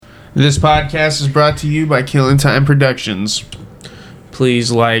This podcast is brought to you by Killing Time Productions.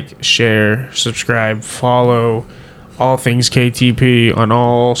 Please like, share, subscribe, follow all things KTP on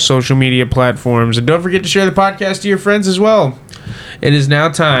all social media platforms. And don't forget to share the podcast to your friends as well. It is now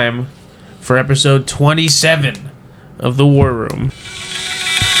time for episode 27 of The War Room.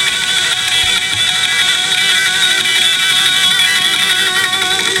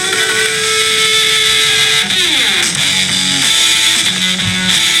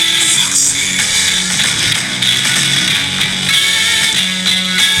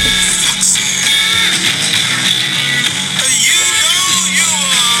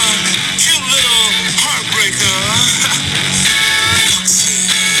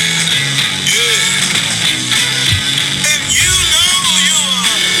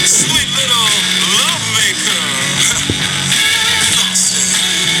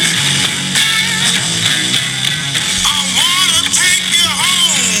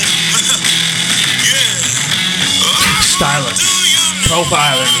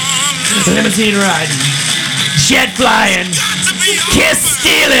 Profiling, limousine riding, jet flying, kiss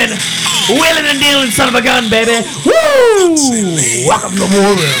stealing, wheeling and dealing, son of a gun, baby. Woo! Welcome to the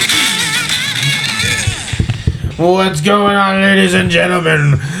War Room. What's going on, ladies and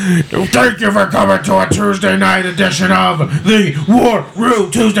gentlemen? Thank you for coming to a Tuesday night edition of The War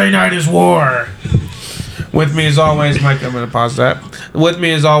Room. Tuesday night is war. With me as always, Mike, I'm going to pause that. With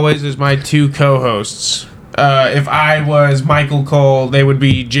me as always is my two co-hosts. If I was Michael Cole, they would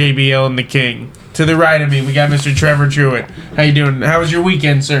be JBL and the King. To the right of me, we got Mr. Trevor Truitt. How you doing? How was your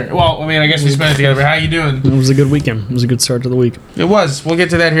weekend, sir? Well, I mean, I guess we spent it together, but how you doing? It was a good weekend. It was a good start to the week. It was. We'll get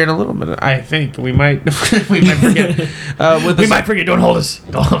to that here in a little bit. I think we might forget. We might forget. Don't hold us.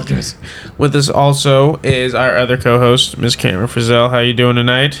 Don't hold us. With us also is our other co-host, Ms. Cameron Frizzell. How you doing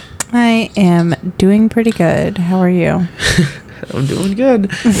tonight? I am doing pretty good. How are you? I'm doing good.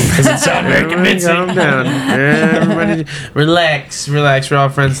 Doesn't sound very convincing. Calm down. Everybody, relax. We're all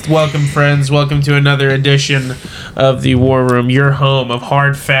friends. Welcome, friends. Welcome to another edition of the War Room, your home of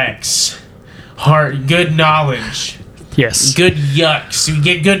hard facts, good knowledge, Yes. good yucks. We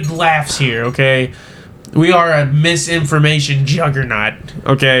get good laughs here. Okay. We are a misinformation juggernaut,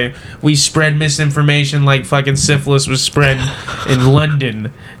 okay? We spread misinformation like fucking syphilis was spread in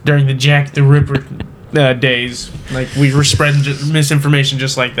London during the Jack the Ripper days. Like, we were spreading misinformation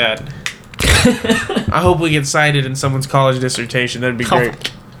just like that. I hope we get cited in someone's college dissertation. That'd be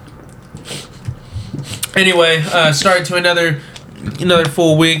great. Anyway, start to another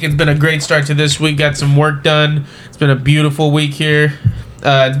full week. It's been a great start to this week. Got some work done. It's been a beautiful week here.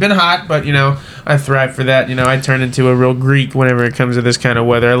 It's been hot, but, I thrive for that. I turn into a real Greek whenever it comes to this kind of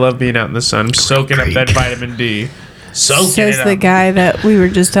weather. I love being out in the sun. I'm soaking up that vitamin D. Says the guy that we were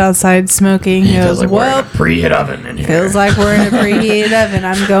just outside smoking. He goes, well, preheat oven in here. Feels like we're in a preheated oven.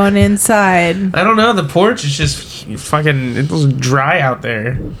 I'm going inside. I don't know. The porch is just fucking... It was dry out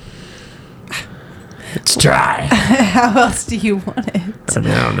there. It's dry. How else do you want it? I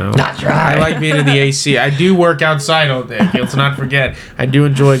mean, I don't know. Not dry. I like being in the AC. I do work outside all day. Let's not forget. I do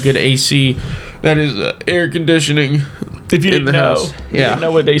enjoy good AC. That is air conditioning. If you in the didn't know, house. you didn't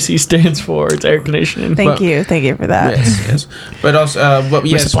know what AC stands for. It's air conditioning. Thank you for that. Yes. But also,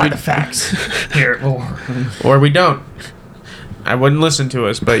 We supply the facts here at War. Or we don't. I wouldn't listen to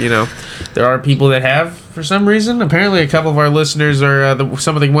us, but there are people that have for some reason. Apparently, a couple of our listeners are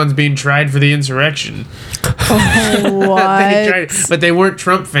some of the ones being tried for the insurrection. What? But they weren't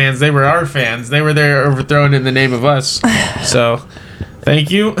Trump fans. They were our fans. They were there overthrown in the name of us. So,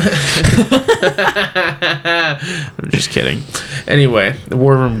 thank you. I'm just kidding. Anyway, the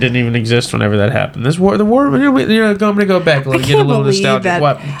War Room didn't even exist whenever that happened. The War Room. I'm gonna go back and get a little nostalgic.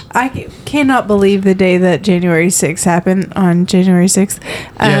 What? I cannot believe the day that January 6th happened on January 6th.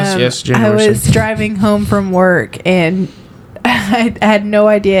 Yes, January I was 6th. driving home from work and I had no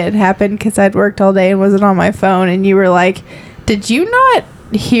idea it happened because I'd worked all day and wasn't on my phone. And you were like, "Did you not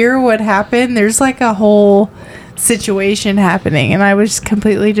hear what happened? There's like a whole situation happening," and I was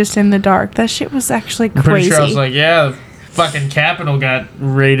completely just in the dark. That shit was actually crazy. I'm pretty sure I was like, yeah, the fucking Capitol got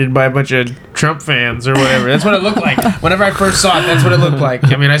raided by a bunch of Trump fans or whatever. That's what it looked like. Whenever I first saw it, that's what it looked like.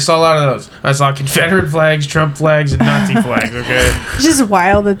 I mean, I saw a lot of those. I saw Confederate flags, Trump flags, and Nazi flags, okay? It's just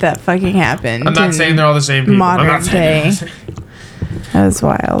wild that fucking happened. I'm not saying they're all the same people. I'm Modern not saying day. That was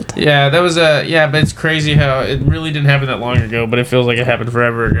wild. Yeah, that was but it's crazy how it really didn't happen that long ago, but it feels like it happened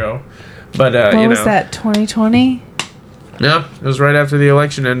forever ago. But, what was that, 2020? Yeah, it was right after the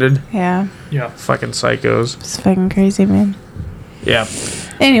election ended. Yeah. Yeah. Fucking psychos. It's fucking crazy, man. Yeah.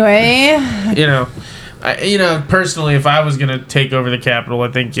 Anyway. Personally, if I was going to take over the Capitol, I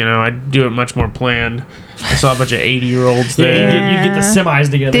think, I'd do it much more planned. I saw a bunch of 80-year-olds Yeah, there. you get the semis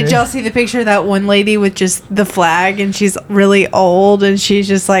together. Did y'all see the picture of that one lady with just the flag and she's really old and she's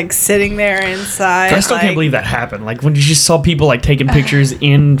just like sitting there inside? I still like, can't believe that happened. Like when you just saw people like taking pictures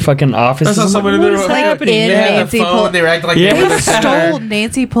in fucking I offices. saw I'm someone like, in there what is like, happening? in they had Nancy the phone. Pel- They were acting like Yeah. they were They the stole center.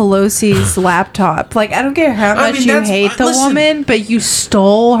 Nancy Pelosi's laptop. Like, I don't care how I much mean, you that's- hate the listen. woman, but you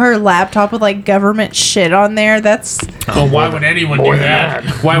stole her laptop with like government shit on there. That's Oh, why would anyone do more than that?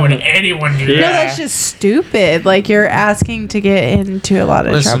 Why would anyone do Yeah. no, that? that's just stupid. Like, you're asking to get into a lot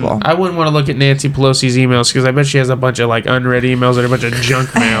of Listen, trouble. I wouldn't want to look at Nancy Pelosi's emails because I bet she has a bunch of like unread emails and a bunch of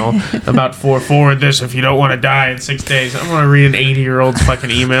junk mail about forward this if you don't want to die in 6 days. I don't want to read an 80-year-old's fucking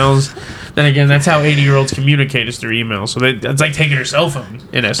emails. Then again, that's how 80-year-olds communicate is through email. So that's like taking her cell phone,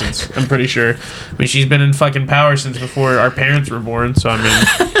 in essence. I'm pretty sure. I mean, she's been in fucking power since before our parents were born. So, I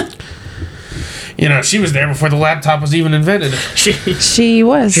mean, you know, she was there before the laptop was even invented. She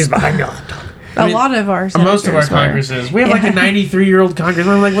was. She's behind you. A lot of our Most of our senators were. Congresses. We have like a 93-year-old Congress.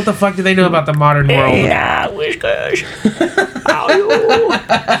 I'm like, what the fuck do they know about the modern world? Yeah, whiskers.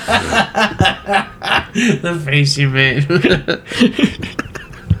 The face you made.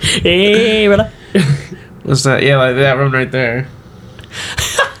 Hey, brother. What's that? Yeah, like that one right there.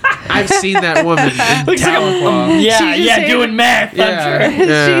 I've seen that woman in Looks like a- Tahlequah. Yeah, She's just yeah, saying- doing math. Yeah,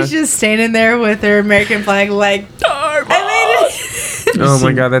 yeah. She's just standing there with her American flag, like, I made it. Oh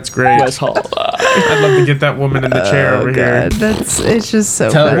my god, that's great. West Hall. I'd love to get that woman in the chair over here. It's just so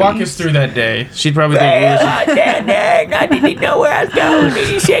funny. Walk us through that day. She'd probably think we were I didn't know where I was going.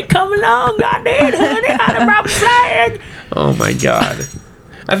 He said, come along, I did, honey. I brought my flag. Oh my god.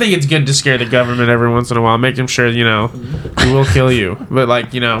 I think it's good to scare the government every once in a while, make them sure, you know, we will kill you. But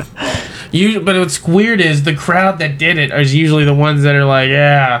like, you know, but what's weird is the crowd that did it is usually the ones that are like,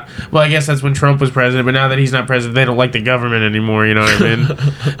 yeah. Well, I guess that's when Trump was president, but now that he's not president, they don't like the government anymore. You know what I mean?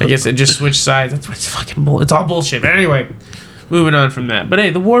 I guess it just switched sides. That's what's fucking bull. It's all bullshit. But anyway, moving on from that. But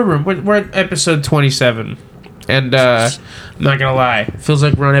hey, the War Room. We're at episode 27. And I'm not gonna lie, it feels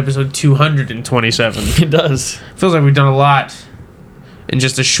like we're on episode 227. It does. Feels like we've done a lot in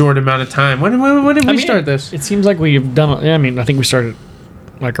just a short amount of time. When did we start this? It seems like we've done. Yeah, I mean, I think we started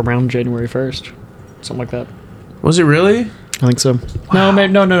like around January 1st, something like that. Was it really? I think so. No,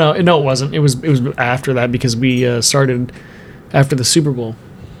 no, it wasn't. It was after that because we started after the Super Bowl.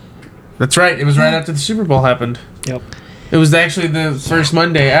 That's right. It was right after the Super Bowl happened. Yep. It was actually the first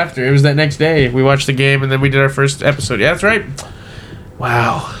Monday after. It was that next day. We watched the game and then we did our first episode. Yeah, that's right.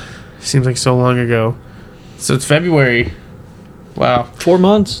 Wow. Seems like so long ago. So it's February. Wow. 4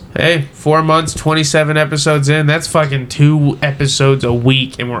 months. Hey, 4 months, 27 episodes in. That's fucking 2 episodes a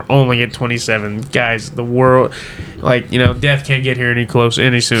week, and we're only at 27. Guys, the world, like, you know, death can't get here any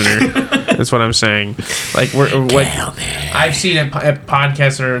sooner. That's what I'm saying. Like, I've seen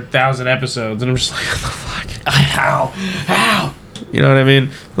podcasts that are 1,000 episodes, and I'm just like, what the fuck? How? You know what I mean?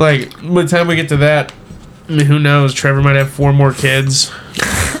 Like, by the time we get to that, I mean, who knows? Trevor might have 4 more kids.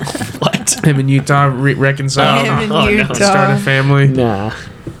 What? Him in Utah reconcile. Him in Utah. Start a family. Nah.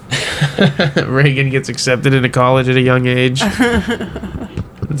 Reagan gets accepted into college at a young age.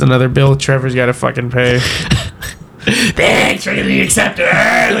 That's another bill Trevor's got to fucking pay. Thanks for getting accepted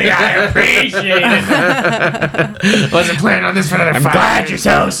early. I appreciate it. Wasn't planning on this for another 5 glad years. you're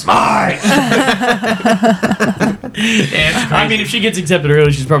so smart. I mean, if she gets accepted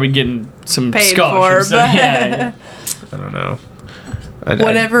early, she's probably getting some Paid scholarships. for, So, but- yeah. I don't know.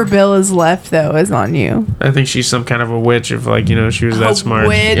 Whatever bill is left, though, is on you. I think she's some kind of a witch if, like, you know, she was that A smart.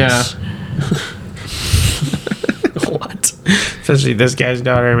 witch? Yeah. What? Especially this guy's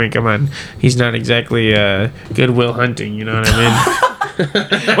daughter. I mean, come on. He's not exactly Goodwill Hunting, you know what I mean?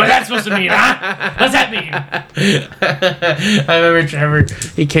 What's that supposed to mean, huh? What's that mean? I remember Trevor,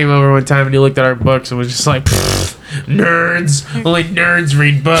 he came over one time and he looked at our books and was just like, nerds. Only nerds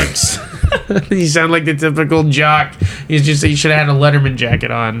read books. You sound like the typical jock. He should have had a Letterman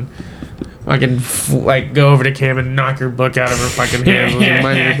jacket on. Fucking like go over to Cam and knock her book out of her fucking hands.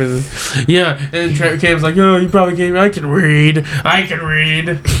 Mind your business. Yeah, and Cam's like, oh, you probably can't. I can read.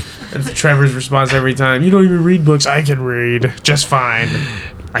 That's Trevor's response every time. You don't even read books. I can read just fine.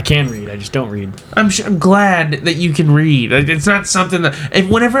 I can read. I just don't read. I'm glad that you can read. It's not something that. And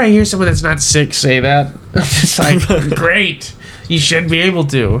whenever I hear someone that's not sick say that, it's like, great. You should be able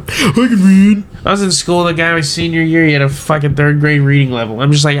to. I can read. I was in school. The guy my senior year, he had a fucking 3rd grade reading level.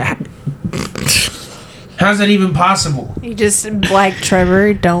 I'm just like, how's that even possible? You just, like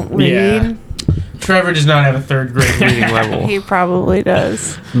Trevor, don't read. Yeah. Trevor does not have a 3rd grade reading level. He probably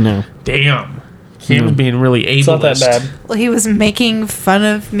does. No. Damn. Cam was being really ableist. It's not that bad. Well, he was making fun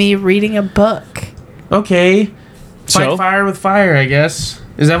of me reading a book. Okay. Fight So? fire with fire, I guess.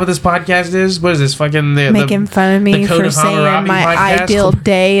 Is that what this podcast is? What is this fucking Making fun of me Code for of saying Hammurabi my podcast? ideal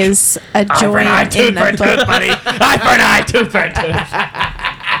day is a joint in the book. Eye for an eye, tooth for a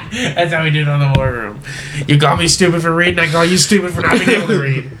tooth. That's how we do it on the War Room. You call me stupid for reading, I call you stupid for not being able to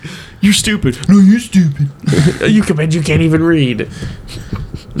read. You're stupid. No, you're stupid. You can't even read.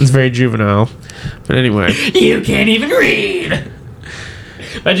 It's very juvenile. But anyway. You can't even read.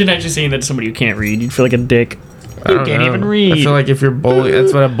 Imagine actually saying that to somebody who can't read. You'd feel like a dick. I You don't can't know. even read. I feel like if you're bully,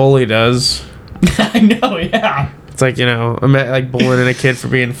 that's what a bully does. I know, yeah. It's like, like bullying a kid for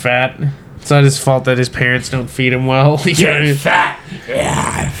being fat. It's not his fault that his parents don't feed him well. You know what I mean? Fat.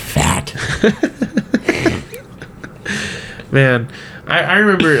 Yeah, fat. Man, I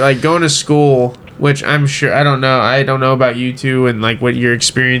remember like going to school, which I'm sure I don't know about you two and like what your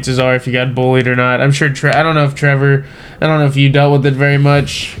experiences are, if you got bullied or not. I'm sure I don't know if you dealt with it very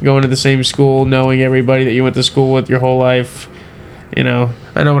much, going to the same school, knowing everybody that you went to school with your whole life. I know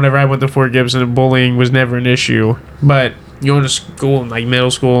whenever I went to Fort Gibson, bullying was never an issue, but going to school in like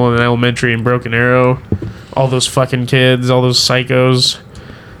middle school and elementary in Broken Arrow, all those fucking kids, all those psychos.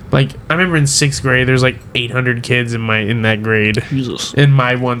 Like, I remember in 6th grade, there's like 800 kids in that grade. Jesus. In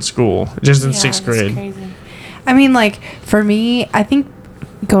my one school, just in Yeah, 6th that's grade. crazy. I mean, like, for me, I think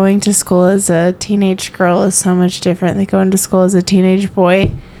going to school as a teenage girl is so much different than going to school as a teenage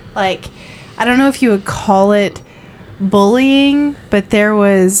boy. Like, I don't know if you would call it bullying, but there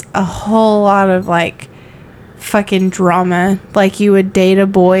was a whole lot of, like, fucking drama. Like, you would date a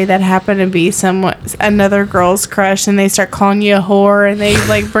boy that happened to be another girl's crush, and they start calling you a whore, and they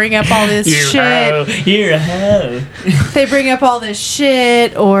like bring up all this shit. You're a hoe. They bring up all this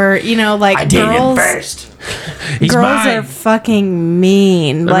shit, or like I dated him girls. first. He's Girls mine. are fucking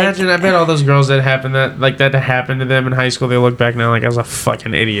mean. Imagine, I bet all those girls that happened to them in high school, they look back now like I was a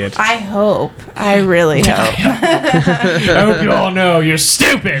fucking idiot. I hope. I really hope. I hope you all know you're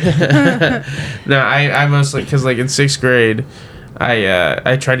stupid. No, I mostly, because like in 6th grade,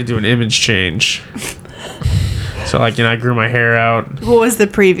 I tried to do an image change. So like, I grew my hair out. What was the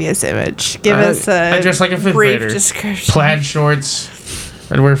previous image? Give us a I dressed like a 5th brief grader. description. Plaid shorts.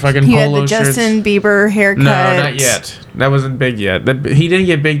 I'd wear fucking You had polo the shirts. Justin Bieber haircut. No, not yet. That wasn't big yet. He didn't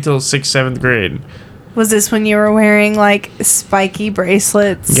get big till 6th, 7th grade. Was this when you were wearing like spiky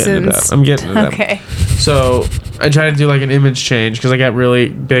bracelets? I'm getting to that. Okay. So I tried to do like an image change because I got really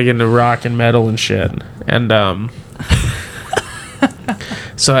big into rock and metal and shit. And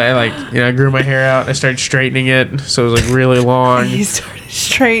so I grew my hair out. I started straightening it, so it was like really long. You started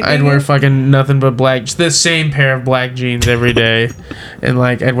straightening. I'd wear fucking nothing but black, just the same pair of black jeans every day, and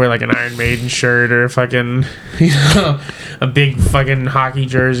like I'd wear like an Iron Maiden shirt or a fucking, a big fucking hockey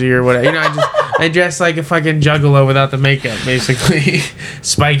jersey or whatever. I dressed like a fucking juggalo without the makeup, basically.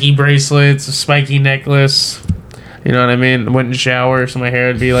 Spiky bracelets, a spiky necklace. You know what I mean? I wouldn't shower, so my hair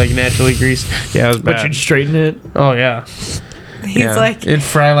would be like naturally greased. Yeah, it was But bad. you'd straight it. Oh yeah. He's like it'd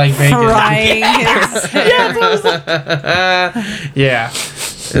fry like bacon. frying his hair. Yeah.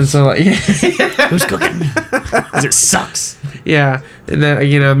 And so like Who's cooking? Because it sucks. yeah, and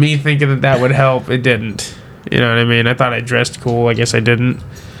then me thinking that would help, it didn't. You know what I mean? I thought I dressed cool. I guess I didn't.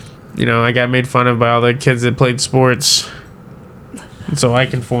 I got made fun of by all the kids that played sports. And so I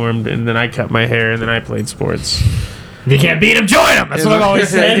conformed, and then I cut my hair, and then I played sports. If you can't beat him, join him. That's what I've always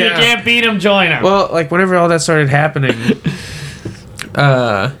said. Yeah. You can't beat him, join him. Well, like whenever all that started happening,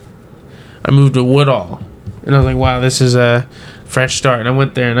 I moved to Woodall, and I was like, wow, this is a fresh start. And I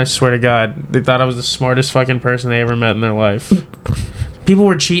went there, and I swear to God, they thought I was the smartest fucking person they ever met in their life. People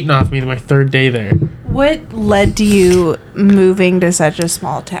were cheating off me my 3rd day there. What led to you moving to such a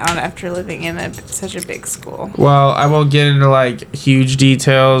small town after living in such a big school? Well, I won't get into like huge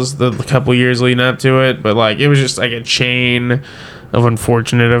details the couple years leading up to it, but like it was just like a chain of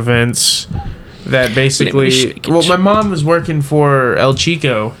unfortunate events that basically. Well, my mom was working for El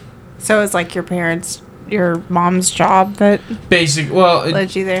Chico. So it's like your mom's job that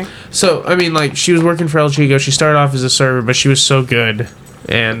led you there? So, I mean, like, she was working for El Chico. She started off as a server, but she was so good.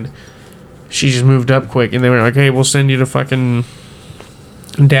 And she just moved up quick. And they were like, hey, we'll send you to fucking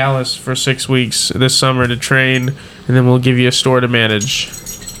Dallas for 6 weeks this summer to train. And then we'll give you a store to manage.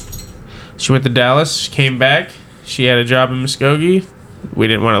 She went to Dallas, came back. She had a job in Muskogee. We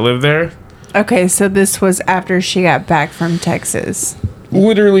didn't want to live there. Okay, so this was after she got back from Texas.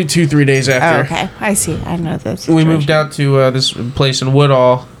 Literally 2-3 days Oh, after. okay. I see. I know this. We moved out to this place in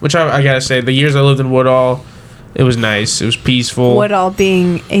Woodall, which I gotta say, the years I lived in Woodall, it was nice. It was peaceful. Woodall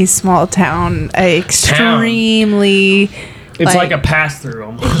being a small town, extremely It's like a pass through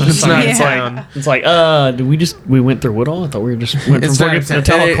almost. It's not Yeah. a town. It's like, did we went through Woodall? I thought we were just went from It's Fort not a Gibson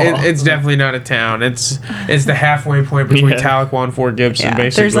town. to Tahlequah. It's definitely not a town. It's the halfway point between Yeah. Tahlequah and Fort Gibson, Yeah,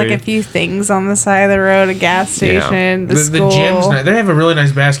 basically. there's like a few things on the side of the road, a gas station, the The school. gym's nice. They have a really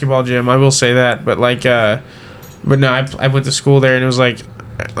nice basketball gym. I will say that. But but no, I went to school there, and it was like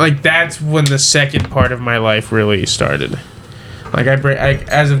that's when the second part of my life really started. Like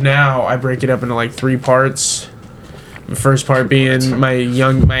as of now, I break it up into like 3 parts. The first part being my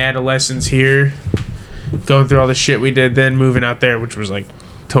adolescence here, going through all the shit we did, then moving out there, which was like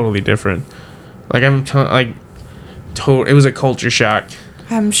totally different. Like it was a culture shock.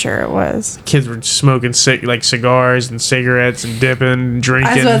 I'm sure it was. Kids were smoking cigars and cigarettes and dipping and drinking.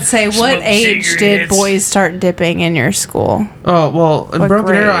 I was about to say, what Smoke age did cigarettes. boys start dipping in your school? Oh, well, in What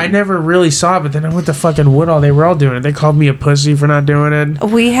Broken Arrow, I grade? never really saw it, but then I went to fucking Woodall. They were all doing it. They called me a pussy for not doing it.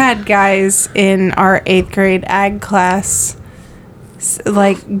 We had guys in our 8th grade ag class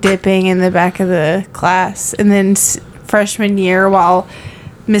like dipping in the back of the class. And then freshman year, while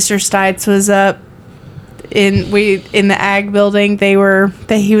Mr. Stites was up in the ag building,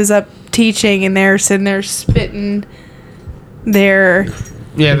 he was up teaching, and they're sitting there spitting their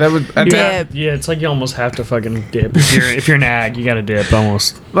Yeah, that would... dip. Yeah, it's like you almost have to fucking dip. If you're an ag, you gotta dip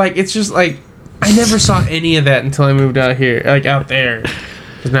almost. Like, it's just like... I never saw any of that until I moved out here. Like, out there.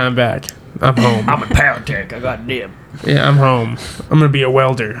 Because now I'm back. I'm home. I'm a power tech. I got dip. Yeah, I'm home. I'm gonna be a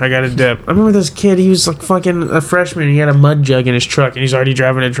welder. I got a dip. I remember this kid, he was like fucking a freshman, and he had a mud jug in his truck, and he's already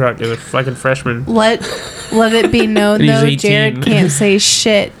driving a truck as a fucking freshman. Let it be known, And he's though, 18. Jared can't say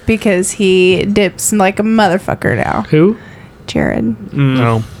shit because he dips like a motherfucker now. Who? Jared.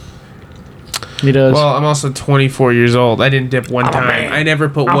 No. He does. Well, I'm also 24 years old. I didn't dip one time. man. I never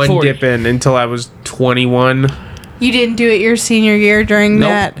put I'm one 40. dip in until I was 21. You didn't do it your senior year during Nope.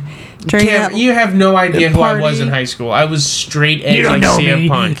 that. During Cam, that. you have no idea who I was party. in high school. I was straight edge You don't like know CM me.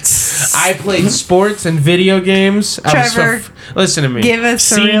 Punk. I played sports and video games. Trevor, listen to me. Give us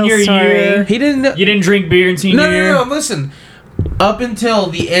the real Senior story. year. He didn't know. You didn't drink beer in senior year? No. Listen. Up until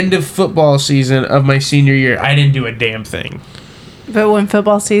the end of football season of my senior year, I didn't do a damn thing. But when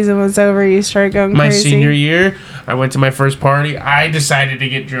football season was over, you started going My crazy. senior year, I went to my first party. I decided to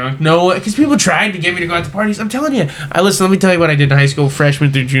get drunk. No, because people tried to get me to go out to parties. I'm telling you. Let me tell you what I did in high school,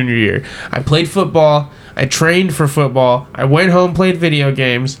 freshman through junior year. I played football. I trained for football. I went home, played video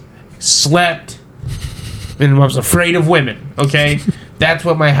games, slept, and I was afraid of women. Okay, that's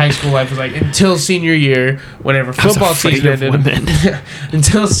what my high school life was like until senior year. Whenever football season ended,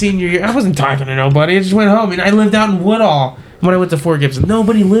 until senior year, I wasn't talking to nobody. I just went home, and I lived out in Woodall. When I went to Fort Gibson,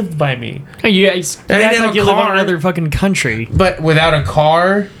 nobody lived by me. you guys I didn't act have like a you live in car. another fucking country. But without a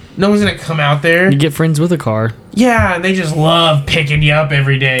car, no one's gonna come out there. You get friends with a car. Yeah, and they just love picking you up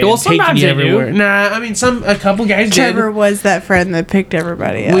every day. Well, and taking sometimes you they do. everywhere. Nah, I mean, a couple guys Trevor did. was that friend that picked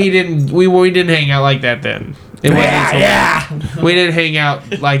everybody up. We didn't hang out like that then. It wasn't until we didn't hang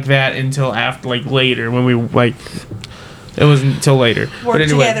out like that until after, like later when we like. It wasn't until later. Worked but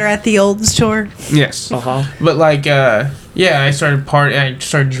anyway, together at the old store. yes. Uh-huh. But like, yeah, I started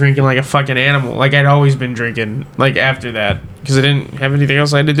drinking like a fucking animal. Like I'd always been drinking. Like after that, because I didn't have anything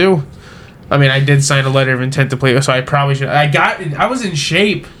else I had to do. I mean, I did sign a letter of intent to play, so I probably should. I was in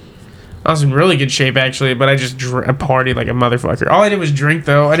shape. I was in really good shape actually, but I just partied like a motherfucker. All I did was drink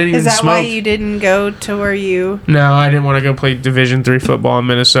though. I didn't even Is that smoke. why you didn't go to where you... No, I didn't want to go play Division III football in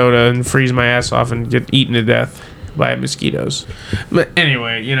Minnesota and freeze my ass off and get eaten to death by mosquitoes. But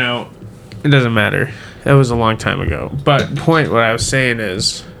anyway, it doesn't matter. That was a long time ago. But what I was saying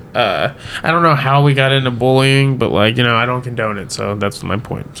is, I don't know how we got into bullying, but I don't condone it. So that's my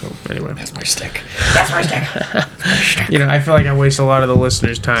point. So anyway, That's my stick. That's my stick. I feel like I waste a lot of the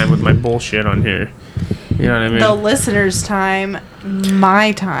listeners' time with my bullshit on here. You know what I mean? The listeners' time,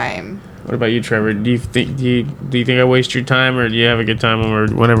 my time. What about you, Trevor? Do you think I waste your time, or do you have a good time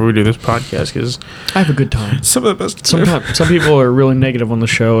whenever we do this podcast? Because I have a good time. some of the best. Sometimes some people are really negative on the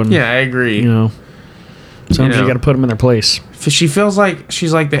show, and Yeah, I agree. sometimes you know. got to put them in their place. She feels like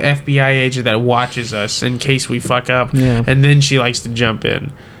she's like the FBI agent that watches us in case we fuck up, Yeah. and then she likes to jump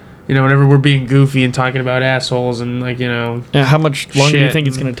in. Whenever we're being goofy and talking about assholes and Yeah, how much longer do you Shit. think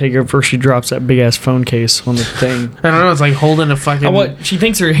it's going to take her before she drops that big ass phone case on the thing? I don't know. It's like holding a fucking. What she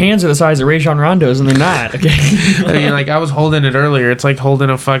thinks her hands are the size of Rajon Rondo's, and they're not. Okay. I mean, I was holding it earlier. It's like holding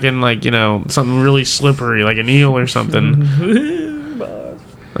a fucking something really slippery, like an eel or something.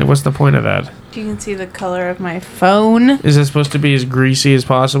 Like, what's the point of that? You can see the color of my phone. Is it supposed to be as greasy as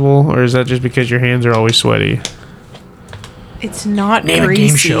possible, or is that just because your hands are always sweaty? It's not Name a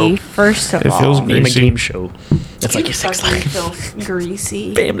greasy. game show. First of It all, feels Name a greasy. game show. That's like your sex fucking life. feel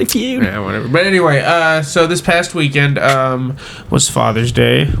greasy. Family Feud. Yeah, whatever. But anyway, so this past weekend was Father's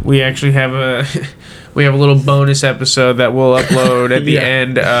Day. We actually have a little bonus episode that we'll upload at the Yeah.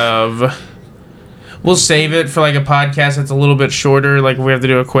 end of. We'll save it for like a podcast that's a little bit shorter. Like if we have to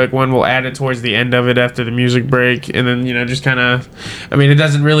do a quick one, we'll add it towards the end of it after the music break, and then just kind of. I mean, it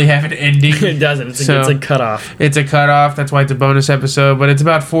doesn't really have an ending. It doesn't. It's So- a cutoff. It's a cutoff. That's why it's a bonus episode, but it's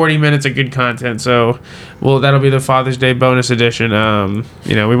about 40 minutes of good content. So, that'll be the Father's Day bonus edition.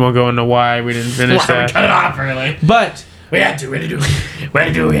 We won't go into why we didn't finish Cut that. it off early. But We have to. We have to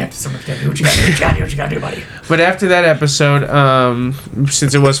do. We have to. Someone's got to do what you got to do. What you got to do, buddy. after that episode,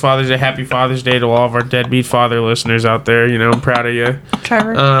 since it was Father's Day, happy Father's Day to all of our deadbeat father listeners out there. I'm proud of you.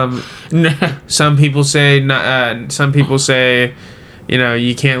 Trevor. Some people say,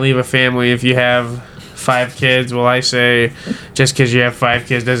 you can't leave a family if you have 5 kids. Well, I say, just because you have 5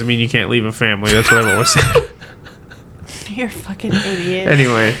 kids doesn't mean you can't leave a family. That's what I've always said. You're a fucking idiot.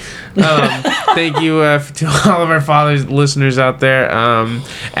 Anyway, thank you to all of our fathers listeners out there.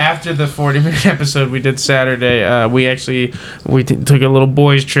 After the 40-minute episode we did Saturday, we took a little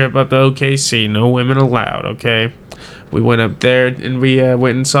boys trip up to OKC. No women allowed. Okay, we went up there and we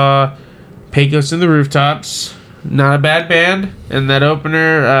went and saw Pecos and the Rooftops. Not a bad band, and that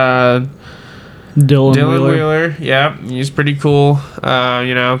opener, Dylan Wheeler. Yeah, he's pretty cool.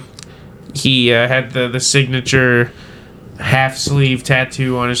 He had the signature half sleeve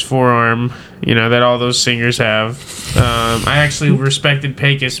tattoo on his forearm, that all those singers have. I actually respected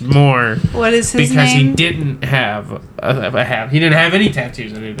Pecos more What is his because name? he didn't have he didn't have any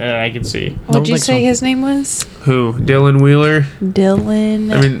tattoos that I could see. What'd you think say so. his name was? Who? Dylan Wheeler?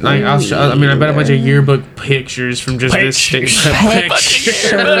 Dylan. I mean, like, I bet a bunch of yearbook pictures from just this state. Picture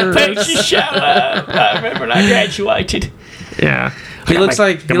show up. I remember when I graduated. Yeah. He got looks my-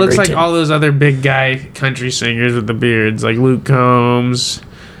 like got my grade 10. all those other big guy country singers with the beards, like Luke Combs,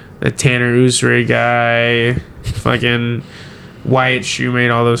 the Tanner Usray guy, fucking Wyatt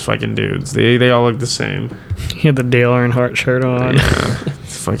Shoemate, all those fucking dudes. They all look the same. He had the Dale Earnhardt shirt on.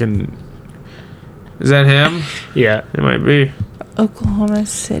 It's fucking. Is that him? Yeah. It might be. Oklahoma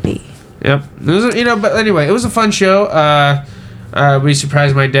City. Yep. It was but anyway, it was a fun show. We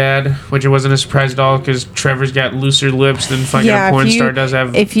surprised my dad, which it wasn't a surprise at all because Trevor's got looser lips than fucking a porn star does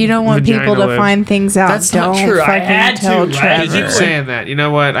have. If you don't want people vagina to lips. find things out, That's not don't true. I fucking had to, tell right? Trevor. I keep saying that. You know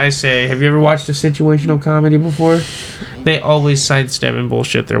what I say? Have you ever watched a situational comedy before? They always sidestep and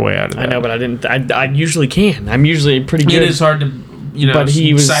bullshit their way out of that. I know, but I didn't. I usually can. I'm usually pretty good. It is hard to, But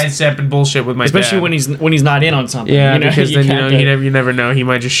he was- sidestep and bullshit with my especially dad. when he's not in on something. Yeah, because then kinda- you never know. He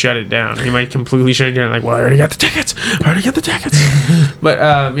might just shut it down. He might completely shut it down. Like, well, I already got the tickets. But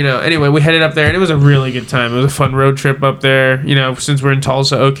anyway, we headed up there, and it was a really good time. It was a fun road trip up there. Since we're in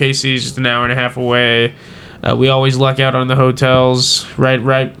Tulsa, OKC is just an hour and a half away. We always luck out on the hotels,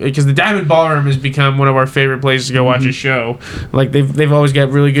 right, because the Diamond Ballroom has become one of our favorite places to go watch a show. Like they've always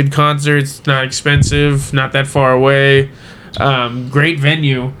got really good concerts, not expensive, not that far away. Great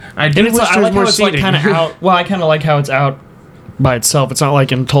venue. I do And it's wish I there was like more how it's like seating. kind of out. Well, I kind of like how it's out by itself. It's not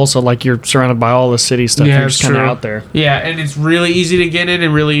like in Tulsa, like you're surrounded by all the city stuff. Yeah, You're just it's kind of true. out there. Yeah, and it's really easy to get in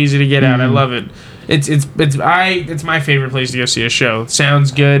and really easy to get out. I love it. It's my favorite place to go see a show.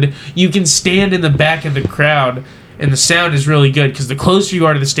 Sounds good. You can stand in the back of the crowd, and the sound is really good because the closer you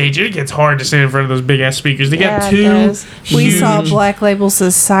are to the stage, it gets hard to stand in front of those big ass speakers. They got it two. does. We huge- saw Black Label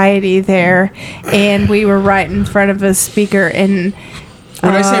Society there, and we were right in front of a speaker. And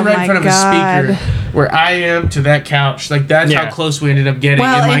When I say oh right in my front of God. a speaker, where I am to that couch, like that's Yeah. how close we ended up getting.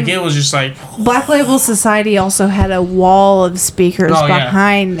 Well, and like and- it was just like, Black Label Society also had a wall of speakers Oh, yeah.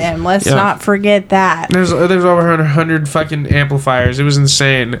 behind them. Let's Yeah. not forget that. there's over 100 fucking amplifiers. It was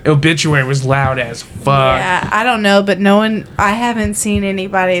insane. Obituary was loud as fuck. Yeah, I don't know, but I haven't seen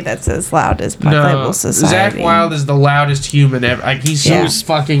anybody that's as loud as Black Label Society. Zach Wilde is the loudest human ever. Like he's Yeah. so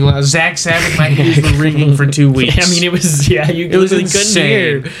fucking loud. Zach Sabbath, my ears were ringing for 2 weeks. I mean, it was you It was literally insane. couldn't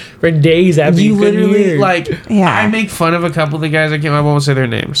hear for days after you you couldn't literally hear. like. Yeah. I make fun of a couple of the guys. I won't say their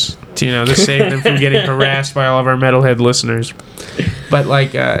names. To save them from getting harassed by all of our metalhead listeners. But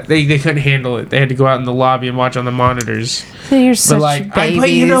like, they couldn't handle it. They had to go out in the lobby and watch on the monitors. You're such like, babies. but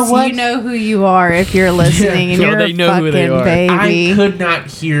you know what? You know who you are if you're listening, and No, you're they a know fucking who they are. baby. I could not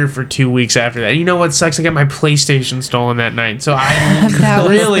hear for 2 weeks after that. You know what sucks? I got my PlayStation stolen that night, so I'm That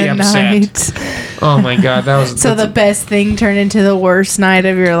was really the upset. night. Oh my god, that was So the best thing turned into the worst night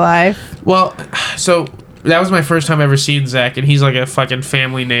of your life. well. So that was my first time ever seeing Zach, and he's like a fucking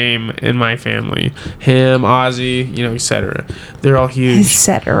family name in my family. Him, Ozzy, etc. They're all huge.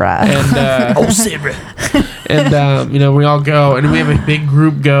 Etc. And And we all go, and we have a big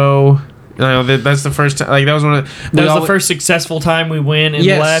group go. That's the first time. Like that was one of That was the first successful time we went and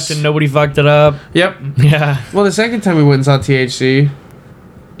Yes. left, and nobody fucked it up. Yep. Yeah. Well, the second time we went and saw THC.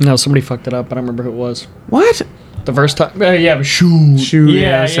 No, somebody fucked it up. I don't remember who it was. What? The first time. Yeah, it was Shoot. Shoot.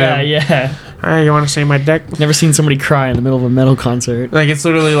 Yeah, Sam. yeah. Hey, you want to see my dick? Never seen somebody cry in the middle of a metal concert. Like it's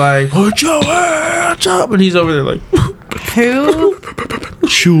literally like, oh Joey, what's up? And he's over there like, Who?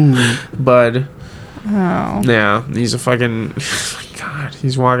 Shoot. Bud. Oh. Yeah, he's a fucking. God,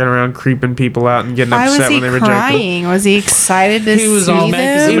 he's walking around creeping people out and getting Why was upset he when they reject him. crying? Was he excited to He was see all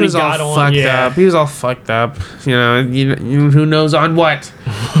mad 'cause them? he was Somebody all got on, fucked yeah. up. He was all fucked up. You who knows on what.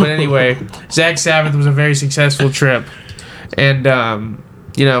 But anyway, Zach Sabbath was a very successful trip, and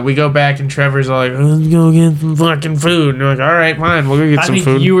we go back and Trevor's all like, let's go get some fucking food. And we're like, all right, fine, we'll go get I some think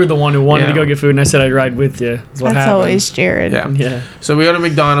food. you were the one who wanted to Yeah. go get food, and I said I'd ride with you. That's what That's happened. always Jared. Yeah. Yeah. So we go to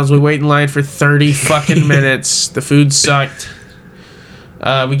McDonald's. We wait in line for 30 fucking minutes. The food sucked.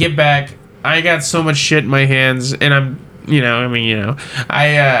 We get back. I got so much shit in my hands, and I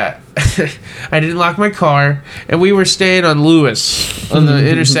I didn't lock my car, and we were staying on Lewis, on the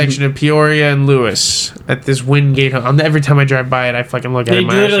intersection of Peoria and Lewis, at this Wingate. Every time I drive by it, I fucking look at He it.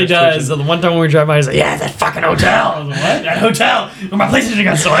 My literally eyes are does. twitching. The one time when we were driving by, he's like, yeah, that fucking hotel. I was like, what? That hotel? Where my PlayStation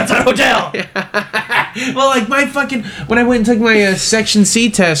got stolen. That's that hotel. Well, like my fucking when I went and took my Section C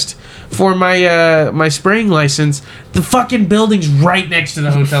test for my spraying license, the fucking building's right next to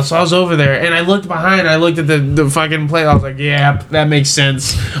the hotel. So I was over there and I looked behind. I looked at the fucking place. I was like, yeah, that makes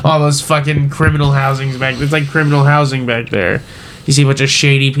sense. All those fucking criminal housings back. It's like criminal housing back there. You see a bunch of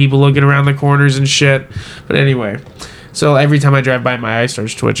shady people looking around the corners and shit. But anyway, so every time I drive by, my eye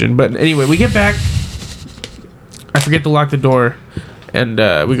starts twitching. But anyway, we get back. I forget to lock the door. And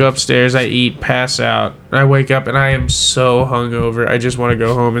we go upstairs, I eat, pass out, and I wake up and I am so hungover. I just want to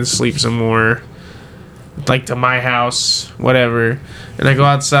go home and sleep some more. Like to my house, whatever. And I go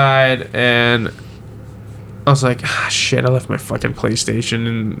outside and I was like, shit, I left my fucking PlayStation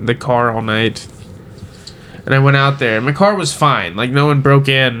in the car all night. And I went out there and my car was fine. Like no one broke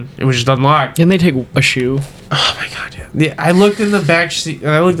in. It was just unlocked. Didn't they take a shoe? Oh my god, yeah. I looked in the back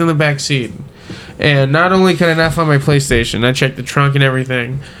seat. And not only could I not find my PlayStation, I checked the trunk and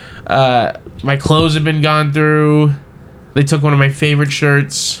everything. My clothes had been gone through. They took one of my favorite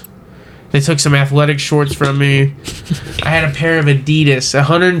shirts. They took some athletic shorts from me. I had a pair of Adidas,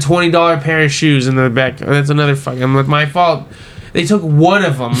 $120 pair of shoes in the back. That's another fucking my fault. They took one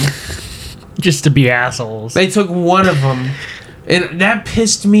of them. Just to be assholes. They took one of them. And that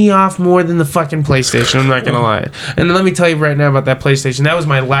pissed me off more than the fucking PlayStation, I'm not gonna lie. And let me tell you right now about that PlayStation. That was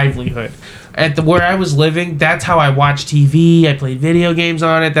my livelihood. Where I was living, that's how I watched TV. I played video games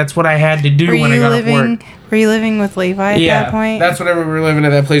on it. That's what I had to do when I got off work. Were you living with Levi at that point? That's whenever we were living at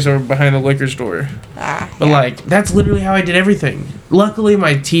that place over behind the liquor store. But like, that's literally how I did everything. Luckily,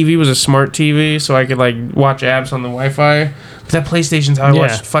 my TV was a smart TV, so I could like watch apps on the Wi-Fi. But that PlayStation's how I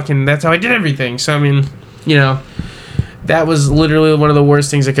watched fucking. That's how I did everything. So I mean, that was literally one of the worst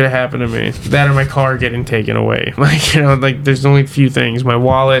things that could have happened to me. That or my car getting taken away. Like there's only a few things: my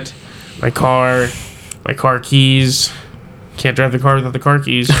wallet, my car keys. Can't drive the car without the car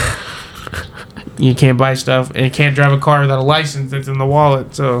keys. You can't buy stuff, and you can't drive a car without a license that's in the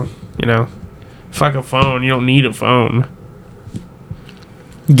wallet. So fuck a phone. You don't need a phone.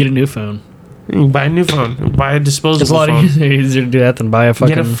 Get a new phone. You buy a new phone. Buy a disposable It's a lot phone. easier to do that than buy a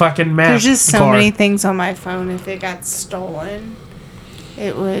fucking. Get a fucking map. There's just so car. many things on my phone. If it got stolen,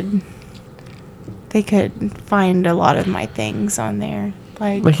 they could find a lot of my things on there.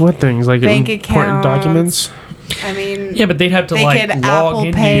 Like what things? Like bank important accounts. documents? I mean, Yeah, but they'd have to they like could log Apple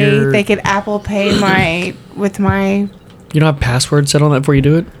into Pay. your... They could Apple Pay with my. You don't have password set on that before you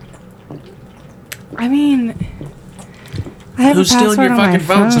do it? I mean, I have Who's a password stealing your on my fucking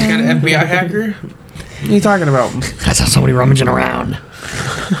phone? Some kind of FBI hacker? What are you talking about? That's how somebody rummaging around.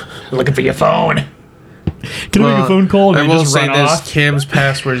 Looking for your phone. Can I make a phone call? I And will just say run this: off? Cam's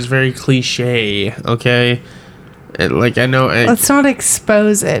password is very cliche. Okay, I know. Let's not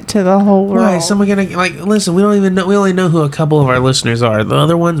expose it to the whole world. Why is someone gonna listen? We don't even know. We only know who a couple of our listeners are. The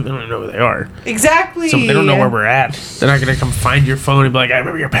other ones, we don't even know who they are. Exactly. So they don't know where we're at. They're not gonna come find your phone and be like, "I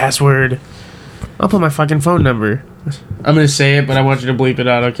remember your password." I'll put my fucking phone number. I'm gonna say it, but I want you to bleep it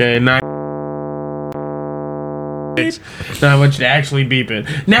out. Okay, 9. No, I want you to actually beep it.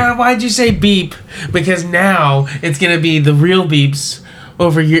 Now, why'd you say beep? Because now it's gonna be the real beeps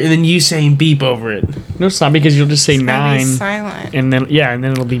over here, and then you saying beep over it. No, it's not, because you'll just say It's gotta be 9. silent. And then, and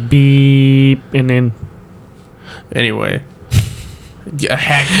then it'll be beep. And then. Anyway. Yeah,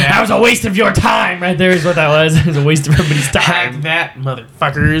 hack that. That was a waste of your time right there is what that was. It was a waste of everybody's time. Hack that,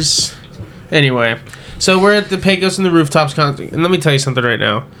 motherfuckers. Anyway, So we're at the Pecos and the Rooftops concert, and let me tell you something right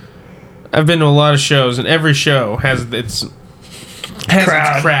now. I've been to a lot of shows, and every show has its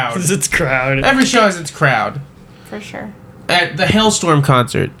crowd. It's crowd. Every show has its crowd. For sure. At the Hailstorm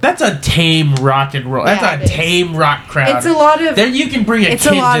concert, that's a tame rock and roll. Yeah, That's it a tame rock crowd. It's a lot of There you can bring a it's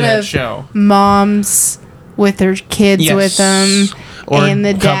kid a lot to that of show. moms with their kids Yes. with them. Or and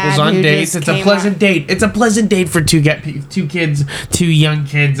the couples dad on who dates. just It's a came pleasant date. It's a pleasant date for two young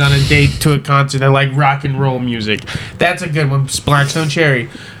kids on a date to a concert that like rock and roll music. That's a good one. Blackstone Cherry.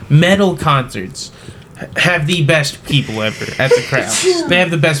 Metal concerts have the best people ever at the crowd. They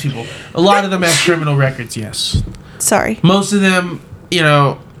have the best people. A lot of them have criminal records, yes. Sorry. Most of them,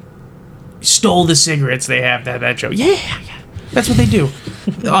 stole the cigarettes they have at that show. Yeah. That's what they do.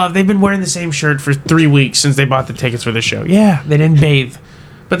 They've been wearing the same shirt for 3 weeks since they bought the tickets for the show. Yeah, they didn't bathe.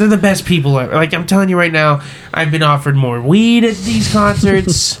 But they're the best people ever. Like, I'm telling you right now, I've been offered more weed at these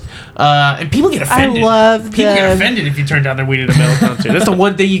concerts. And people get offended. People get offended if you turn down their weed at a metal concert. That's the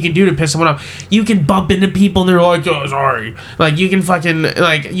one thing you can do to piss someone off. You can bump into people and they're like, oh, sorry. Like, you can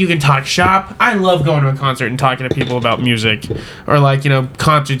you can talk shop. I love going to a concert and talking to people about music. Or,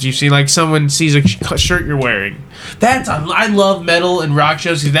 concerts you see. Like, someone sees a shirt you're wearing. I love metal and rock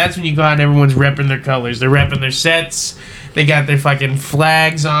shows because that's when you go out and everyone's repping their colors. They're repping their sets. They got their fucking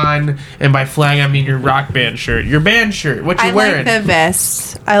flags on, and by flag I mean your rock band shirt. Your band shirt. What you wearing? I like the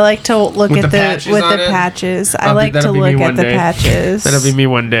vests. I like to look With at the the patches with on the it? patches. I That'll like to be me look one at the day. patches. That'll be me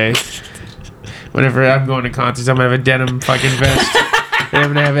one day. Whenever I'm going to concerts, I'm gonna have a denim fucking vest. And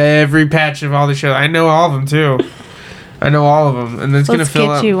I'm gonna have every patch of all the shows. I know all of them too. I know all of them, and it's gonna Let's fill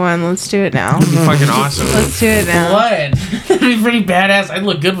get up. you one. Let's do it now. It'd be fucking awesome. Let's do it now. What? That'd be pretty badass. I'd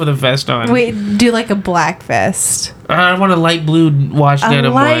look good with a vest on. Wait, do like a black vest. I want a light blue wash A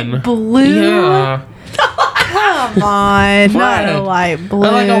denim light one. blue? Yeah. Come on, not a What? light blue.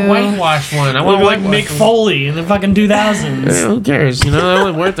 I like a whitewash one. I Look want like whitewash Mick one. Foley in the fucking 2000s. Yeah, who cares? I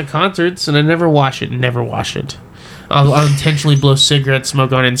only wear it at the concerts, and I never wash it. Never wash it. I'll intentionally blow cigarette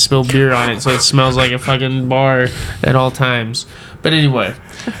smoke on it and spill beer on it so it smells like a fucking bar at all times. But anyway,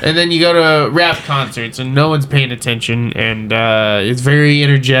 and then you go to rap concerts and no one's paying attention, and it's very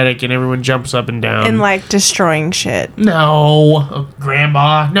energetic and everyone jumps up and down. And like destroying shit. No,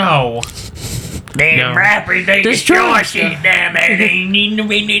 grandma, no. Damn No. rappers, they Destroy destroy shit. Damn it, they ain't know what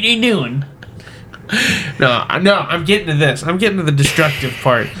they doing. No, I'm getting to this. I'm getting to the destructive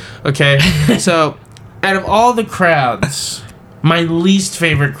part. Okay, so out of all the crowds, my least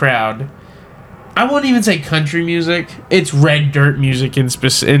favorite crowd, I won't even say country music. It's red dirt music in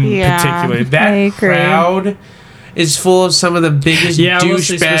Yeah, particular. I That agree. crowd is full of some of the biggest Yeah,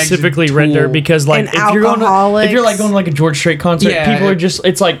 mostly douchebags. specifically and Red Dirt tool. because And if you're going to like a George Strait concert, Yeah. people are just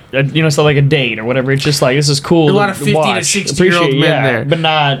it's like it's not like a date or whatever. It's just like this is cool. A lot of to 50 to watch. 60-year-old Appreciate, men yeah, there. but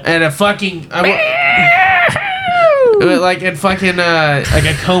not. And a fucking like at fucking like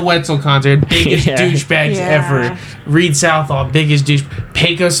a Co-Wetzel concert, biggest Yeah. douchebags Yeah. ever. Reed Southall, biggest douche.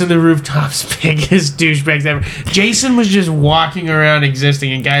 Pecos and the Rooftops, biggest douchebags ever. Jason was just walking around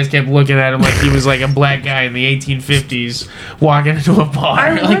existing, and guys kept looking at him like he was like a black guy in the 1850s walking into a bar.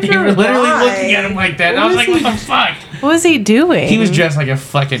 I Like they were wonder literally why. looking at him like that. And I was like, what the fuck? What was he doing? He was dressed like a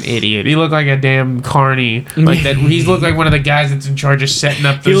fucking idiot. He looked like a damn carny. Like that. He looked like one of the guys that's in charge of setting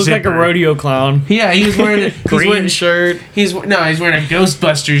up the He looked like a zipper. rodeo clown. Yeah, he was wearing a Green shirt. He's wearing a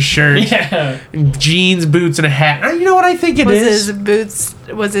Ghostbusters shirt, Yeah. jeans, boots, and a hat. You know what I think it was is? his boots?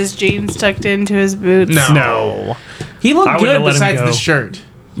 Was his jeans tucked into his boots? No. He looked I wouldn't good have let him besides go. the shirt.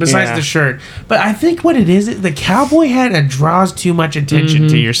 Besides Yeah. the shirt, but I think what it is, the cowboy hat draws too much attention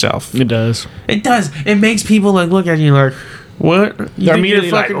to yourself. It does. It does. It makes people like look at you like, what? You They're think you're a immediately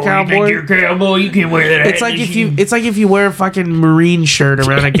fucking like, cowboy? You think you're a cowboy? You can wear that. It's like if you wear a fucking Marine shirt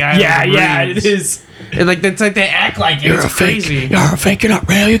around a guy. Yeah, with the yeah, Marines. it is. And like that's like they act like it. It's crazy. You're a fake. You're not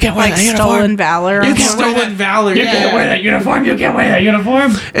real. You can't wear Like that uniform. stolen valor. It's almost. stolen valor. You can't wear that uniform. You can't wear that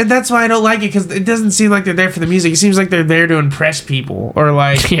uniform. And that's why I don't like it, because it doesn't seem like they're there for the music. It seems like they're there to impress people or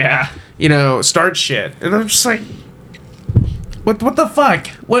like, Yeah. start shit. And I'm just like, what the fuck?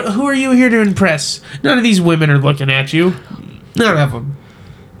 Who are you here to impress? None of these women are looking at you. None of them.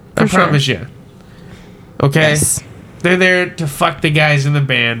 I For sure. promise you. Okay? Yes. They're there to fuck the guys in the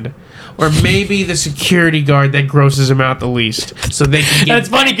band. Or maybe the security guard that grosses them out the least. So they can get That's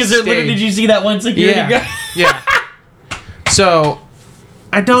funny because literally, did you see that one security Yeah. guy? Yeah. So,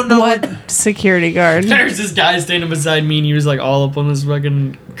 I don't know What security guard? There's this guy standing beside me, and he was like all up on this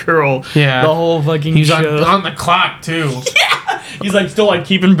fucking girl. Yeah. The whole fucking He's show. on the clock, too. He's like still like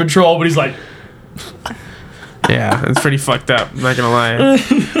keeping patrol, but he's like, Yeah, it's pretty fucked up. I'm not gonna lie. I'm you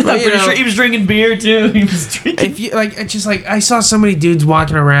pretty know- sure he was drinking beer too. He was drinking. If you like, it's just like I saw so many dudes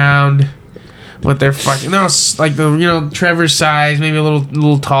walking around But they're fucking. They're all like Trevor's size, maybe a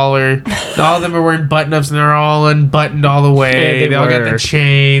little taller. All of them are wearing button-ups, and they're all unbuttoned all the way. Yeah, they all got the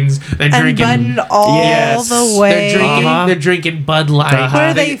chains. They're drinking Unbuttoned all the way. They're drinking Bud Light. What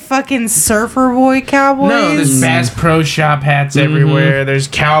are they, fucking surfer boy cowboys? No, there's Bass Pro Shop hats everywhere. There's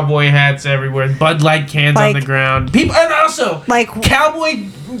cowboy hats everywhere. Bud Light cans on the ground. People, and also cowboy,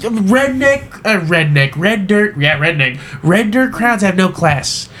 redneck, red dirt crowds have no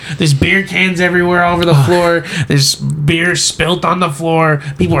class. There's beer cans everywhere all over the floor. There's beer spilt on the floor.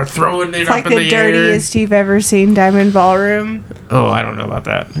 People are throwing it up in the air. It's like the dirtiest you've ever seen Diamond Ballroom. Oh, I don't know about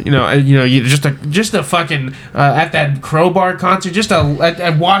that. You just a fucking at that Crowbar concert, just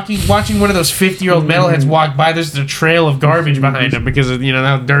watching one of those 50-year-old metalheads walk by. There's a trail of garbage behind them because of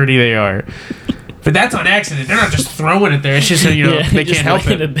how dirty they are. But that's on accident. They're not just throwing it there. It's just they can't help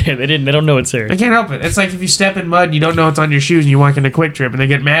it. They don't know it's there. They can't help it. It's like if you step in mud and you don't know it's on your shoes and you walk into Quick Trip and they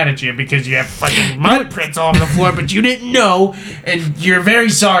get mad at you because you have fucking mud prints all over the floor, but you didn't know, and you're very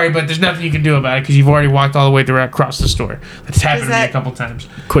sorry, but there's nothing you can do about it because you've already walked all the way across the store. That's happened to me a couple times.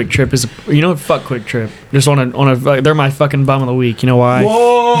 Quick Trip is fuck Quick Trip. Just on a they're my fucking bum of the week. You know why?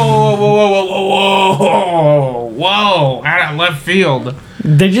 Whoa! Out of left field.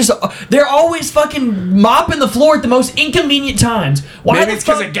 They're always fucking mopping the floor at the most inconvenient times. Why? Maybe it's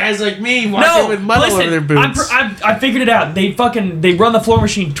because of guys like me walking with mud all over their boots. I figured it out. They run the floor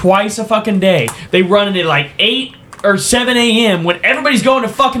machine twice a fucking day. They run it at like 8 or 7 a.m. when everybody's going to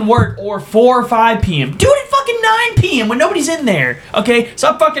fucking work, or 4 or 5 p.m. Do it at fucking 9 p.m. when nobody's in there. Okay?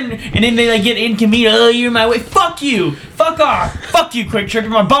 Stop fucking... And then they get inconvenient. Oh, you're in my way. Fuck you. Fuck off. Fuck you, Quick Trip.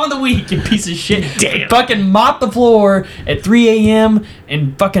 You're my bum of the week, you piece of shit. Damn. Fucking mop the floor at 3 a.m.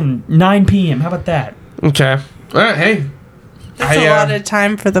 and fucking 9 p.m. How about that? Okay. All right, hey. That's a lot of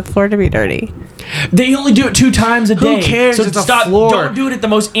time for the floor to be dirty. They only do it 2 times a day. Who cares? So It's a stop. floor. Don't do it at the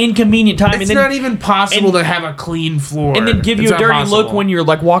most inconvenient time. It's not even possible to have a clean floor. And then give you a dirty look when you're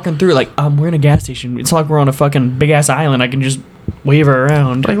like walking through. Like, we're in a gas station. It's like we're on a fucking big ass island. I can just wave her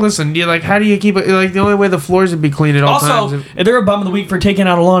around. Like, listen, how do you keep it? Like, the only way the floors would be clean at all times. Also, they're a bum of the week for taking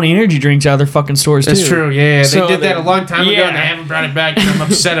out Alani energy drinks out of their fucking stores too. That's true. Yeah. They did that a long time ago, and they haven't brought it back. And I'm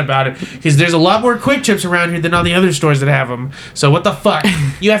upset about it because there's a lot more Quick Chips around here than all the other stores that have them. So what the fuck?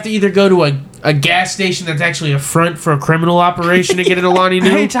 You have to either go to a gas station that's actually a front for a criminal operation to get an Alani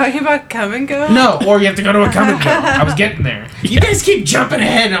New. Are you talking about Come and Go? No, or you have to go to a Come and Go. I was getting there. You guys keep jumping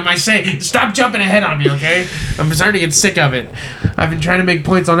ahead on my stop jumping ahead on me, okay? I'm starting to get sick of it. I've been trying to make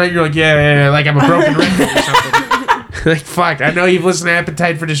points all night. You're like, yeah, like I'm a broken record or something. Like, fuck. I know you've listened to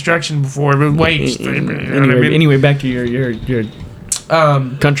Appetite for Destruction before, but wait. Anyway, back to your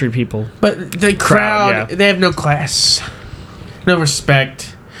country people. But the crowd, they have no class, no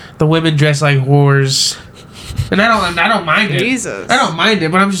respect. The women dress like whores, and I don't mind it. Jesus. I don't mind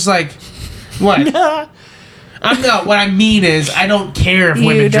it, but I'm just like, what? What I mean is, I don't care if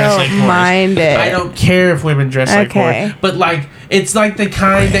women dress like whores. You don't mind it. I don't care if women dress like whores. But like, it's like the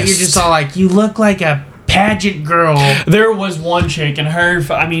kind that you're just all like, you look like a pageant girl. There was one chick, and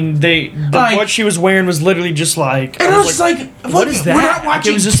what she was wearing was literally just like. And I was like, what is that? We're not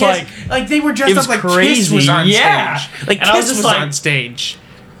watching. It was just Kiss. Like they were dressed up like crazy. Kiss was on stage. Like and Kiss was on stage.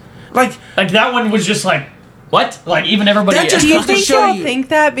 Like that one was just like, what? Like even everybody. Do you think y'all think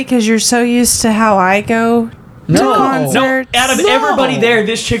that because you're so used to how I go to concerts? No. Out of everybody there,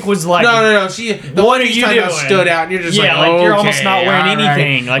 this chick was like, no. What are you doing? Stood out, and you're just you're almost not wearing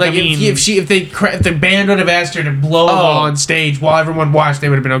anything. Like I mean, if the band would have asked her to blow them all on stage while everyone watched, they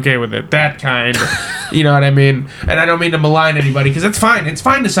would have been okay with it. That kind, you know what I mean? And I don't mean to malign anybody because it's fine. It's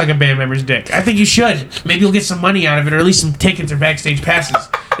fine to suck a band member's dick. I think you should. Maybe you'll get some money out of it, or at least some tickets or backstage passes.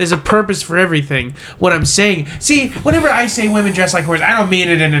 There's a purpose for everything. What I'm saying, whenever I say women dress like whores, I don't mean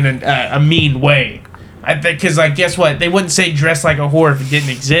it in a mean way. I think because guess what? They wouldn't say dress like a whore if it didn't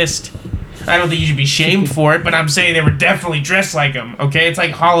exist. I don't think you should be shamed for it, but I'm saying they were definitely dressed like them. Okay, it's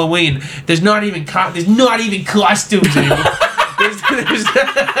like Halloween. There's not even costumes anymore.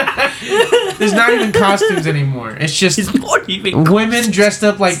 There's not even costumes anymore. It's just women dressed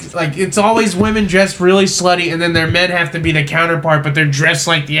up like it's always women dressed really slutty, and then their men have to be the counterpart, but they're dressed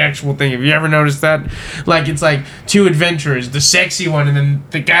like the actual thing. Have you ever noticed that? Like it's like two adventurers, the sexy one, and then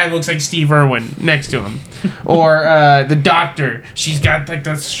the guy looks like Steve Irwin next to him, or the doctor. She's got like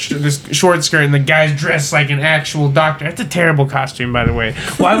this short skirt, and the guy's dressed like an actual doctor. That's a terrible costume, by the way.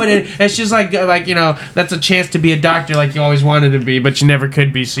 Why would it? It's just like that's a chance to be a doctor, like you always wanted to be, but you never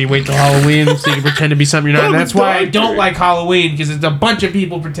could be. So you wait till Halloween so you can pretend to be something you're not. And that's why I don't like Halloween, because it's a bunch of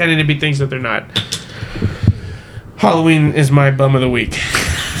people pretending to be things that they're not. Halloween is my bum of the week.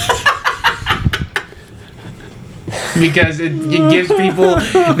 because it gives people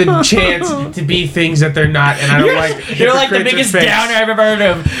the chance to be things that they're not, and I don't like. You're like the hypocrites biggest and fakes. downer I've ever heard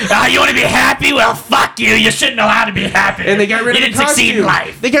of. Oh, you want to be happy? Well, fuck you. You shouldn't allow to be happy. And they got rid you of the didn't succeed in costumes.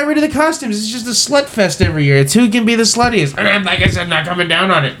 life. They got rid of the costumes. It's just a slut fest every year. It's who can be the sluttiest. And I'm, like I said, not coming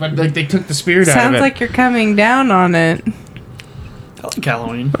down on it, but like they took the spirit out of Sounds it. like you're coming down on it. I like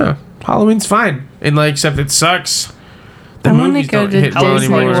Halloween. Huh. Halloween's fine, and like except it sucks. The I want to movies go don't to hit well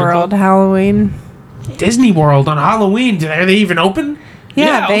Disney anymore. World Halloween. Disney World on Halloween. Are they even open?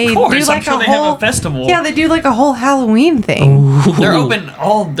 Yeah, they of course. do like I'm sure a they whole have a festival. Yeah, they do like a whole Halloween thing. They're open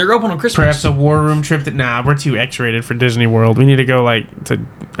on Christmas. Perhaps a war room trip. Nah, we're too X-rated for Disney World. We need to go like to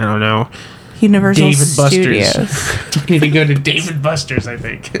I don't know. Universal David Studios. Buster's. We need to go to David Buster's. I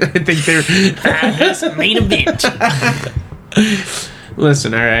think. I think they're Main event.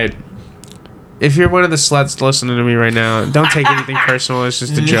 Listen, all right. If you're one of the sluts listening to me right now, don't take anything personal. It's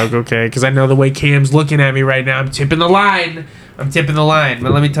just a joke, okay? Because I know the way Cam's looking at me right now. I'm tipping the line.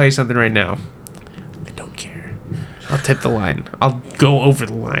 But let me tell you something right now. I don't care. I'll tip the line. I'll go over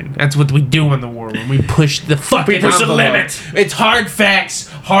the line. That's what we do in the war room. We push the fucking push the envelope. limit. It's hard facts,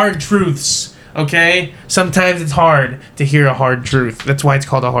 hard truths, okay? Sometimes it's hard to hear a hard truth. That's why it's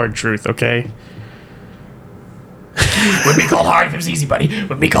called a hard truth, okay? Would be called hard if it was easy, buddy.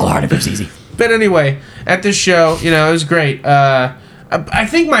 Would be called hard if it was easy. But anyway, at this show, it was great. I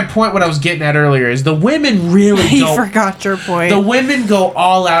think my point, what I was getting at earlier, is the women really You go. forgot your point. The women go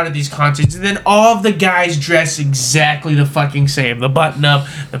all out at these concerts, and then all of the guys dress exactly the fucking same. The button up,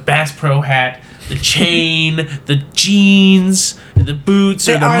 the Bass Pro hat, the chain, the jeans, the boots,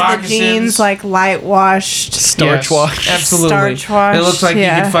 or the Are moccasins. the jeans like light washed? Starch Yes, wash. absolutely. Starch wash, It looks like you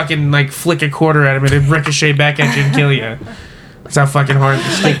yeah. could fucking like flick a quarter at him and it'd ricochet back at you and kill you. That's how fucking hard the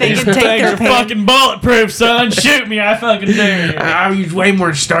stick They is. can take Things their are pants. fucking bulletproof, son. Shoot me, I fucking dare you. I use way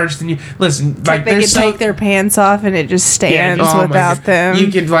more starch than you. Listen, like They can there's take their pants off and it just stands Oh my without God. them.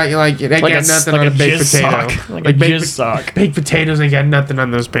 You could like they Like got a- nothing like on a a baked jizz potato. sock. Like a jizz sock. Baked potatoes, they got nothing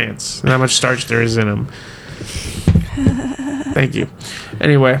on those pants. And how much starch there is in them. Thank you.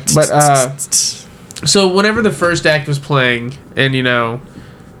 Anyway, but so whenever the first act was playing, and the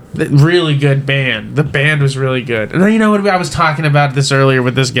really good band. The band was really good. And then what I was talking about this earlier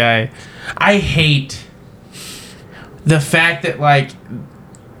with this guy. I hate the fact that like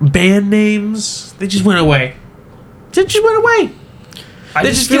band names, they just went away. They just went away. I They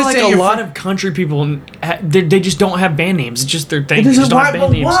just just feel gonna like say a your lot fr- of country people, they just don't have band names. It's just their thing. It They doesn't, just don't have why,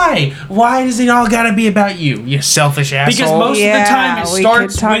 band but names. why? Why does it all gotta be about you? You selfish asshole. Because most of the time Yeah, it we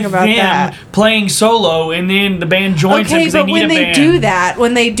starts could talk with about them that. playing solo, and then the band joins them Okay, because they but need when a they band. do that,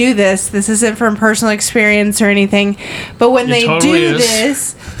 when they do this isn't from personal experience or anything, but when It they totally do is.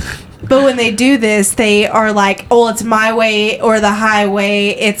 this, they are like, oh, it's my way or the highway.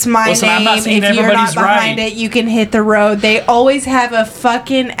 It's my Listen, I'm not name. saying If you're everybody's not behind right. it, you can hit the road. They always have a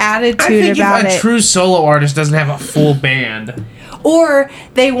fucking I attitude think about if a it. true solo artist doesn't have a full band. Or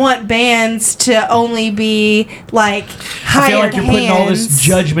they want bands to only be like hired I feel like you're putting all this hands.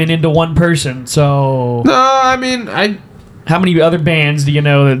 judgment into one person. So, No, I mean, how many other bands do you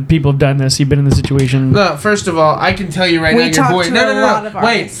know that people have done this? You've been in the situation. No, first of all, I can tell you right We now, your talked boy. to No, a no, lot no. of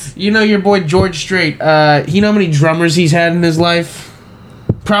Wait, artists. your boy George Strait. You know how many drummers he's had in his life?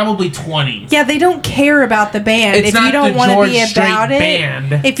 Probably 20. Yeah, they don't care about the band. It's If not you don't the want to George be Strait about it,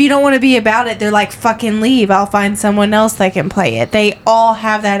 band. if you don't want to be about it, they're like, fucking leave. I'll find someone else that can play it. They all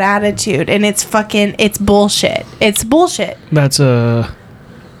have that attitude, and it's bullshit. It's bullshit. That's an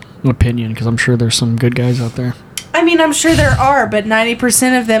opinion because I'm sure there's some good guys out there. I mean, I'm sure there are, but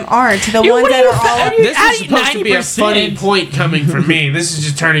 90% of them aren't. The Yeah, ones what do that you are all. think? This How is do you- supposed to be a 90%? funny point coming from me. This is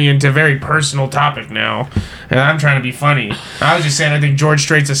just turning into a very personal topic now. And I'm trying to be funny. I was just saying I think George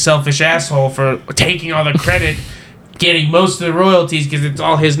Strait's a selfish asshole for taking all the credit, getting most of the royalties because it's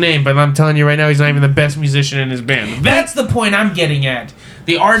all his name. But I'm telling you right now, he's not even the best musician in his band. That's the point I'm getting at.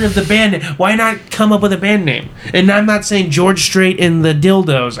 The art of the band. Why not come up with a band name? And I'm not saying George Strait and the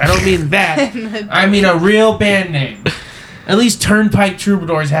Dildos. I don't mean that. I mean a real band name. At least Turnpike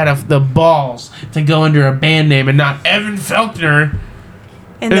Troubadours had the balls to go under a band name and not Evan Felkner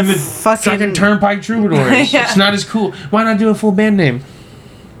And and the the fucking fucking. Turnpike Troubadours. Yeah. It's not as cool. Why not do a full band name?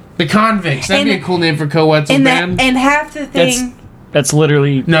 The Convicts. That'd be a And- cool name for Co-Wetzel And, band. and half the thing. That's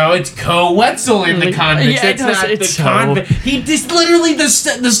literally. No, it's Co-Wetzel in the Like, Convicts. yeah, It's it does- not it's the so- Convicts. He just literally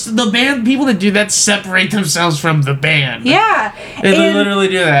the band people that do that separate themselves from the band. Yeah. They And literally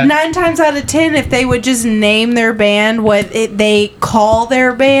do that. 9 times out of 10, if they would just name their band they call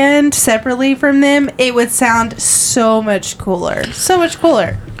their band separately from them, it would sound so much cooler. So much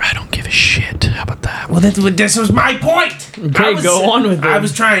cooler. I don't give a shit. How about that? Well, this was my point. Okay, go on with it. I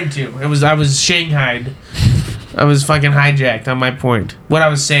was trying to. I was shanghaied. I was fucking hijacked on my point. What I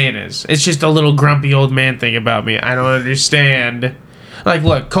was saying is, it's just a little grumpy old man thing about me. I don't understand. Like,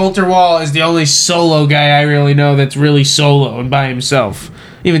 look, Coulter Wall is the only solo guy I really know that's really solo and by himself.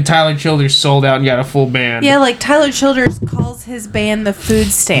 Even Tyler Childers sold out and got a full band. Yeah, like Tyler Childers calls his band the Food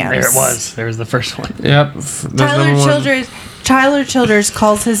Stamps. There it was. There was the first one. Yep. Tyler Childers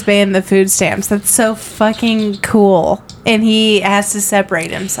calls his band the Food Stamps. That's so fucking cool. And he has to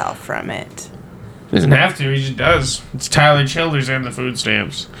separate himself from it. He doesn't have to, he just does. It's Tyler Childers and the Food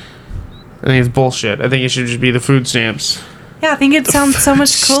Stamps. I think it's bullshit. I think it should just be the Food Stamps. Yeah, I think it sounds so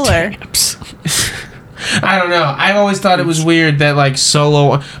much cooler. I don't know. I've always thought it was weird that like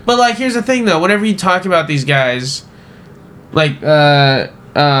solo. But like, here's the thing though. Whenever you talk about these guys, like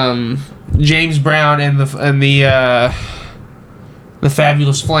James Brown and the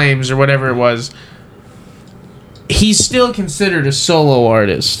Fabulous Flames or whatever it was, he's still considered a solo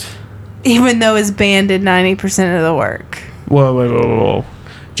artist. Even though his band did 90% of the work. Whoa.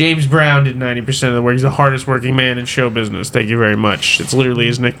 James Brown did 90% of the work. He's the hardest working man in show business. Thank you very much. It's literally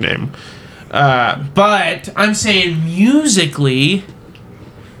his nickname. But I'm saying musically,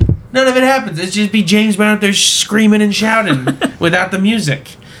 none of it happens. It's just be James Brown out there screaming and shouting without the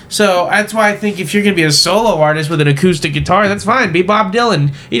music. So that's why I think if you're going to be a solo artist with an acoustic guitar, that's fine. Be Bob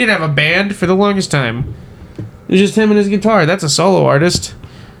Dylan. He didn't have a band for the longest time. It was just him and his guitar. That's a solo artist.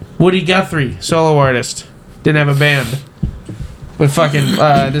 Woody Guthrie, solo artist. Didn't have a band. But fucking,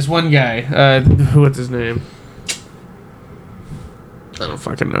 this one guy, what's his name? I don't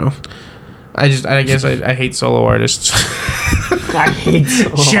fucking know. I guess I hate solo artists. I hate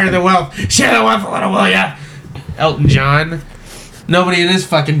solo Share the wealth a little, will ya? Elton John. Nobody in this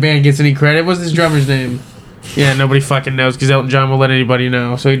fucking band gets any credit. What's this drummer's name? Yeah, nobody fucking knows because Elton John won't let anybody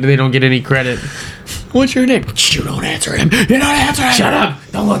know, so they don't get any credit. What's your name? You don't answer him. You don't answer him. Shut up!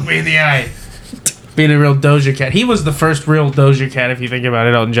 Don't look me in the eye. Being a real Doja Cat. He was the first real Doja Cat, if you think about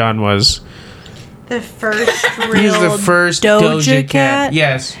it. Elton John was. The first real He was the first Doja Cat.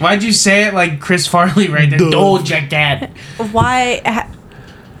 Yes. Why'd you say it like Chris Farley right there? Doja Cat. Why?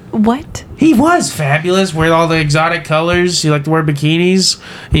 What? He was fabulous. Wear all the exotic colors. He liked to wear bikinis.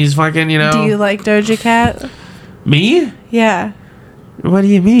 He's fucking, you know. Do you like Doja Cat? Me? Yeah. What do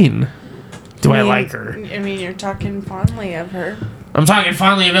you mean? Do I like her? I mean, you're talking fondly of her. I'm talking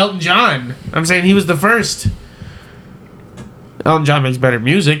fondly of Elton John. I'm saying he was the first. Elton John makes better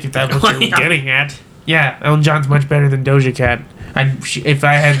music, if that's what you're getting at. Yeah, Elton John's much better than Doja Cat. If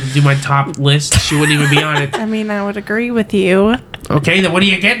I had to do my top list, she wouldn't even be on it. I mean, I would agree with you. Okay, then what are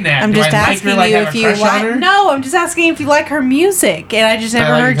you getting at? I'm just asking you if you like. No, I'm just asking if you like her music, and I just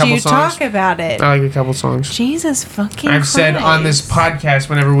never heard you talk about it. I like a couple songs. Jesus fucking I've Christ. said on this podcast,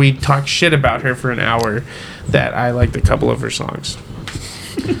 whenever we talk shit about her for an hour, that I liked a couple of her songs.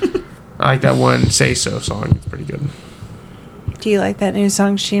 I like that one "Say So" song. It's pretty good. Do you like that new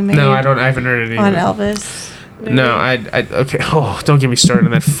song she made? No, I don't. I haven't heard it either. On Elvis. Maybe? No, okay. Oh, don't get me started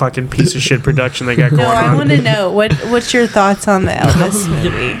on that fucking piece of shit production they got going on. No, I want to know what's your thoughts on the Elvis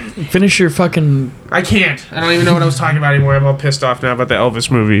movie? Finish your fucking. I can't. I don't even know what I was talking about anymore. I'm all pissed off now about the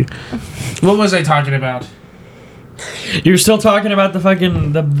Elvis movie. What was I talking about? You're still talking about the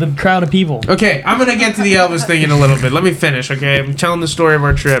fucking the crowd of people. Okay, I'm gonna get to the Elvis thing in a little bit. Let me finish. Okay, I'm telling the story of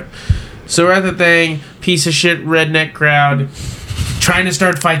our trip. So we're at the thing. Piece of shit redneck crowd. Trying to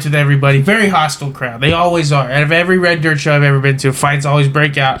start fights with everybody. Very hostile crowd. They always are. Out of every Red Dirt show I've ever been to, fights always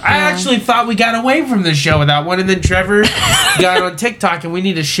break out. I actually thought we got away from this show without one, and then Trevor got on TikTok, and we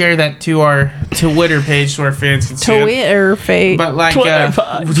need to share that to our Twitter page so our fans can see it. Twitter page. But like,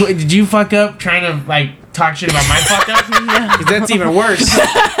 did you fuck up trying to like talk shit about my fuck up? Because that's even worse.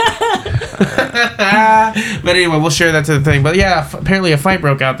 But anyway, we'll share that to the thing. But yeah, apparently a fight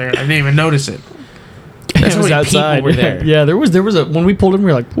broke out there, and I didn't even notice it. It was outside. People were there. Yeah, there was a when we pulled in, we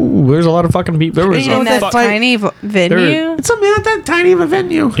were like, ooh, there's a lot of fucking people. There was in that tiny venue. It's something like that tiny of a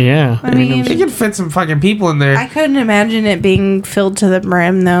venue. Yeah, I mean, it could fit some fucking people in there. I couldn't imagine it being filled to the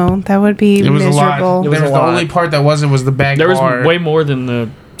brim, though. That would be it was miserable. A lot. The only part that wasn't was the back there bar. was way more than the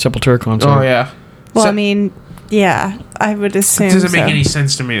Sepultura concert. Oh yeah. Well, I mean, yeah, I would assume. It doesn't make any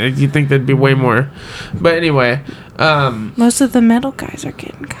sense to me. Like, you'd think there'd be way more, but anyway. Most of the metal guys are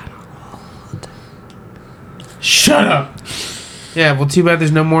getting kind of. Shut up. Yeah, well, too bad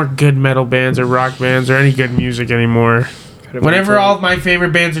there's no more good metal bands or rock bands or any good music anymore. Whenever all of my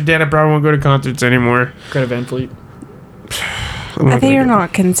favorite bands are dead, I probably won't go to concerts anymore. Greta Van Fleet. They are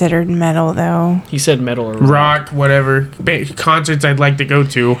not considered metal, though. He said metal or rock, whatever. Concerts I'd like to go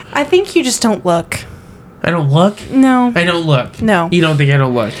to. I think you just don't look. I don't look? No. I don't look. No. You don't think I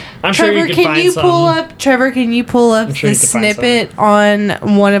don't look? I'm sure Trevor, you can find you something. pull up? Trevor, can you pull up sure the you can find snippet on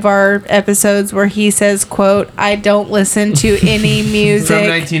one of our episodes where he says, "quote I don't listen to any From music."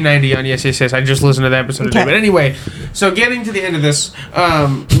 1990 on Yes. I just listened to that episode today. Okay. But anyway, so getting to the end of this,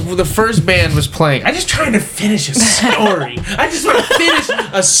 the first band was playing. I'm just trying to finish a story. I just want to finish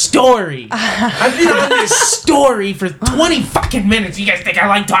a story. I've been on this story for 20 fucking minutes. You guys think I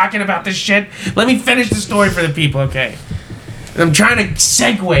like talking about this shit? Let me finish the story for the people, okay? And I'm trying to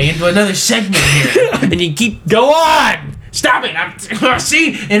segue into another segment here, and you keep go on. Stop it!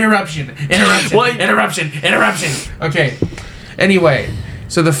 See, interruption. Okay. Anyway,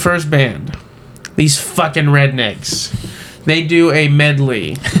 so the first band, these fucking rednecks, they do a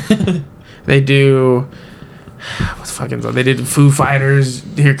medley. They do what the fucking? They did Foo Fighters.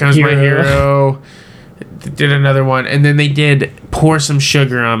 Here Comes My Hero. They did another one, and then they did Pour Some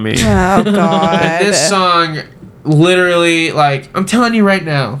Sugar on Me. Oh God! And this song, literally, like, I'm telling you right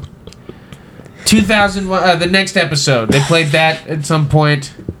now, 2001, the next episode, they played that at some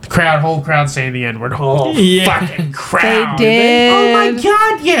point. Whole crowd saying the N-word. Whole fucking crowd. They did. Oh my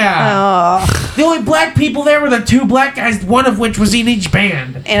God, yeah. Oh. The only black people there were the two black guys, one of which was in each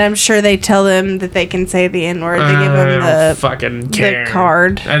band. And I'm sure they tell them that they can say the N-word. They give I them don't the fucking care.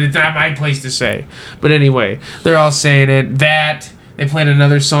 card. And it's not my place to say. But anyway, they're all saying it. They played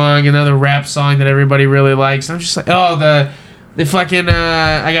another song, another rap song that everybody really likes. I'm just like, oh, the fucking,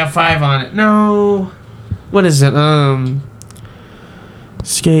 I got 5 on it. No. What is it?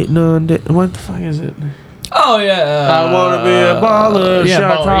 Skating on what the fuck is it? Oh yeah. I wanna be a baller. Yeah,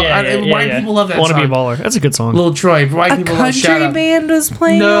 Shout baller. out. White people love that Wanna song. be a baller. That's a good song. Little Troy. White A people love Shout country Out. band was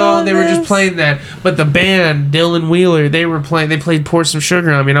playing. No, on they were just this? playing that. But the band, Dylan Wheeler, they played Pour Some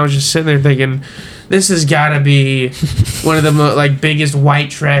Sugar on Me, and I was just sitting there thinking, this has got to be one of the biggest white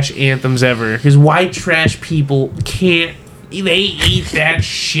trash anthems ever. Because white trash people they eat that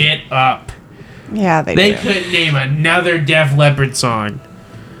shit up. Yeah, They do. couldn't name another Def Leppard song.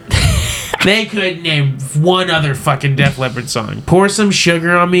 They couldn't name one other fucking Def Leppard song. Pour Some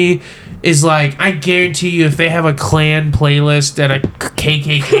Sugar on Me is like, I guarantee you, if they have a Klan playlist at a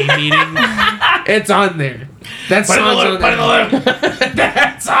KKK meeting, it's on there. That song's on there.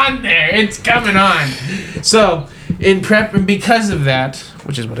 That's on there. It's coming on. So, in prep, and because of that,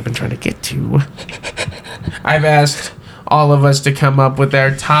 which is what I've been trying to get to, I've asked all of us to come up with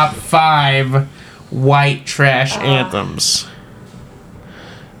our top 5 white trash anthems.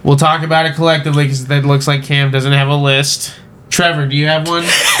 We'll talk about it collectively because it looks like Cam doesn't have a list. Trevor, do you have one?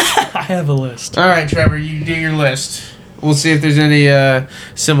 I have a list. All right, Trevor, you do your list. We'll see if there's any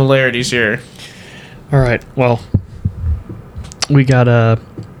similarities here. All right. Well, we got I'm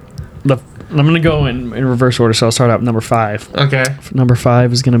gonna go in reverse order, so I'll start out with number 5. Okay. Number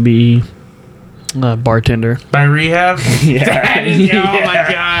 5 is gonna be Bartender. By Rehab? Yeah. Oh my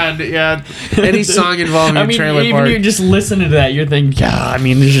God. Yeah. Any song involving I a mean, trailer even park. you're just listening to that, you're thinking, yeah. I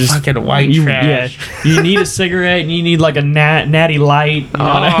mean, there's just Fucking white trash. Yeah, you need a cigarette, and you need like a natty light. You know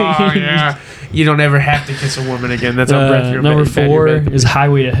what I mean? Yeah. You don't ever have to kiss a woman again. That's how breath your Number bed, 4 your bed. is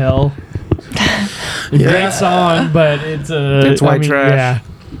Highway to Hell. Great song, but it's white trash. Yeah.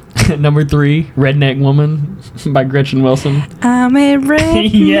 Number 3, Redneck Woman by Gretchen Wilson. I'm a redneck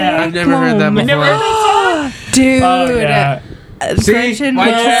Yeah. I've never heard that woman. before. Never heard that Dude. Oh yeah. Gretchen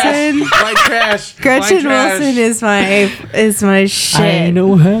white Wilson. trash. White trash. Gretchen White trash. Wilson is my shit. I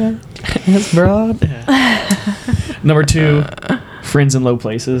know her. That's broad. Number 2, Friends in Low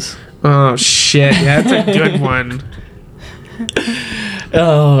Places. Oh shit! Yeah, that's a good one.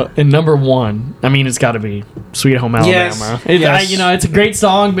 And number 1, I mean, it's got to be Sweet Home Alabama. Yes. It's a great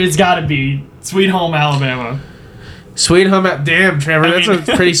song, but it's got to be Sweet Home Alabama. Sweet Home Al- Damn, Trevor, that's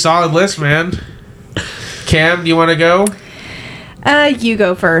a pretty solid list, man. Cam, do you want to go? You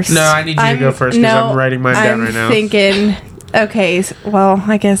go first. No, I need you to go first because I'm writing mine down right now. I'm thinking. Okay, well,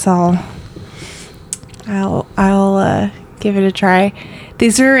 I guess I'll give it a try.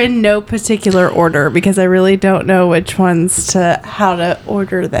 These are in no particular order because I really don't know which ones how to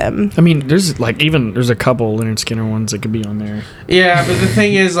order them. I mean, there's a couple Leonard Skinner ones that could be on there. Yeah, but the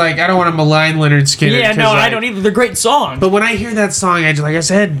thing is, I don't want to malign Leonard Skinner. Yeah, 'cause, no, I don't either. They're great songs. But when I hear that song, like I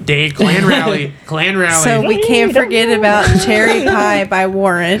said, Dave, Clan Rally. So we can't forget about Cherry Pie by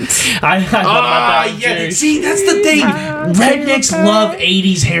Warrant. I thought about that. yeah. Jerry. See, that's the thing. Rednecks love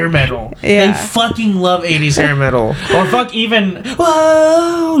 80s hair metal. Yeah. They fucking love 80s hair metal. Or fuck even,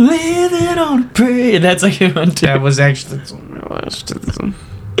 whoa, living on a prayer. That's like one too. That was actually...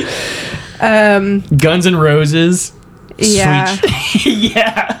 Guns N' Roses. Yeah. Sweet.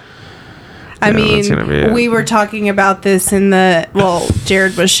 Yeah. I Yeah, that's gonna be mean, it. we were talking about this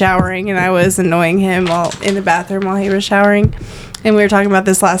Jared was showering and I was annoying him in the bathroom while he was showering. And we were talking about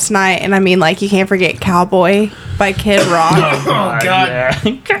this last night, and I mean, like, you can't forget Cowboy by Kid Rock. Oh God!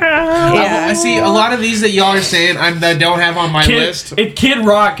 Yeah. I see a lot of these that y'all are saying that don't have on my list. If Kid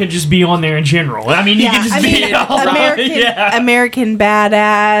Rock could just be on there in general. I mean, he could just be all American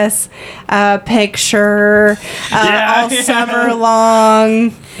Badass, Picture, All Summer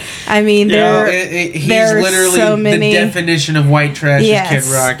Long. I mean, he's literally so many. the definition of white trash Yes. is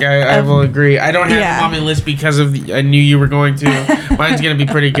Kid Rock. I will agree. I don't have him on my list because I knew you were going to. Mine's gonna be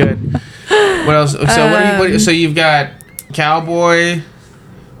pretty good. What else? So so you've got Cowboy.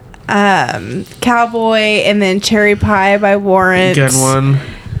 Cowboy, and then Cherry Pie by Warrant. Good one.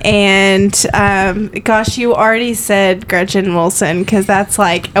 And gosh, you already said Gretchen Wilson, because that's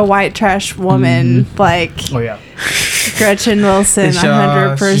like a white trash woman, like Oh yeah. Gretchen Wilson,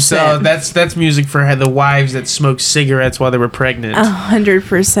 100%. So that's music for the wives that smoked cigarettes while they were pregnant.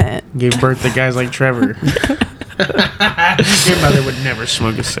 100%. Gave birth to guys like Trevor. Your mother would never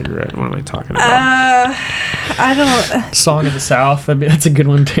smoke a cigarette. What am I talking about? I don't. Song of the South. I mean, that's a good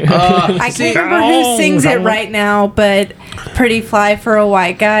one too. I can't remember who sings it right now, but Pretty Fly for a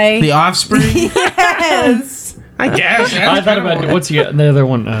White Guy. The Offspring? Yes. I guess. I thought about what's the other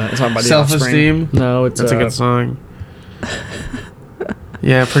one? It's not about the Self-Esteem? Offspring. No, it's That's a good song.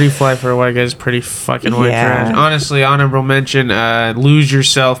 Yeah, Pretty Fly for a White Guy is pretty fucking white trash. Honestly, honorable mention, Lose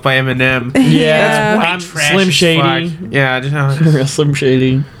Yourself by Eminem. Yeah, That's white I'm trash Slim as Shady. fuck. Yeah, Real Slim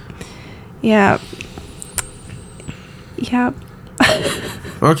Shady. Yeah. Yeah.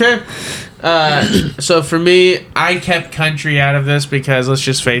 Okay. So for me, I kept country out of this because let's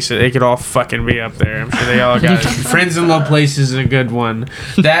just face it, it could all fucking be up there. I'm sure they all got it. Friends in Low Places is a good one.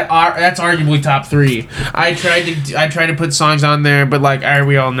 That's arguably top 3. I tried to put songs on there, but like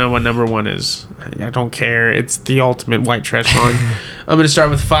we all know what number 1 is. I don't care. It's the ultimate white trash song. I'm gonna start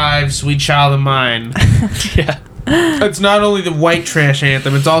with 5, Sweet Child of Mine. Yeah. It's not only the white trash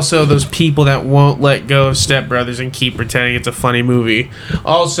anthem, it's also those people that won't let go of Step Brothers and keep pretending it's a funny movie.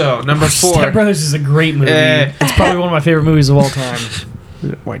 Also, number 4. Step Brothers is a great movie. It's probably one of my favorite movies of all time.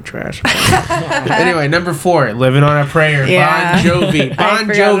 White trash. Anyway, number 4, Living on a Prayer. Yeah. Bon Jovi. I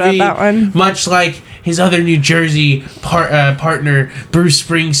forgot about that one. Much like his other New Jersey partner, Bruce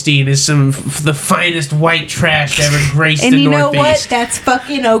Springsteen, is the finest white trash to ever graced And the you know Northeast. what? That's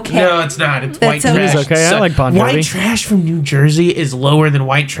fucking okay. No, it's not. It's white That's trash. okay. I like Bon Jovi. White trash from New Jersey is lower than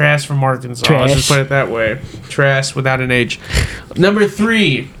white trash from Arkansas. Let's Trash. just put it that way. Trash without an H. Number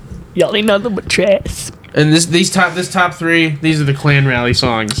 3. Y'all ain't nothing but trash. And this top 3, these are the Clan Rally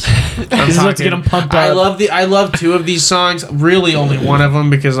songs. This is what's get them pumped up. I love 2 of these songs. Really, only one of them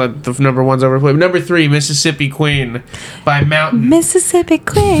because the number 1's overplayed. But number 3, Mississippi Queen by Mountain. Mississippi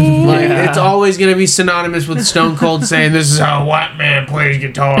Queen. Like, it's always gonna be synonymous with Stone Cold saying this is how a white man plays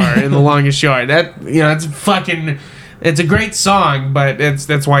guitar in The Longest Yard. It's fucking. It's a great song, but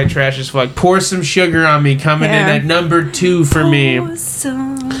that's white trash as fuck. Pour Some Sugar on Me coming in at number 2 for me.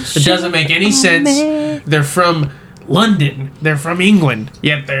 It doesn't make any sense. They're from London. They're from England.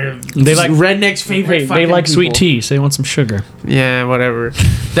 Yet they like redneck's favorite. They like people. sweet tea, so they want some sugar. Yeah, whatever.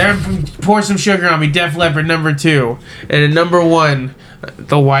 They're Pour Some Sugar on Me. Def Leppard number 2, and at number 1,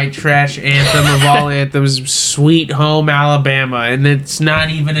 the white trash anthem of all anthems, Sweet Home Alabama, and it's not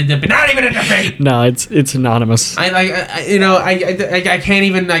even a debate. Not even a debate. No, it's anonymous. I can't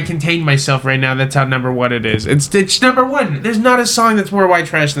even contain myself right now. That's how number 1 it is. It's number 1. There's not a song that's more white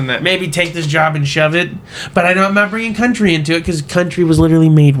trash than that. Maybe Take This Job and Shove It, but I'm not bringing country into it because country was literally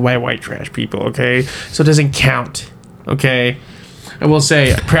made by white trash people. Okay, so it doesn't count. Okay. I will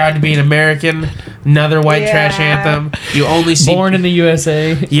say, Proud to Be an American, another white trash anthem. You only see Born in the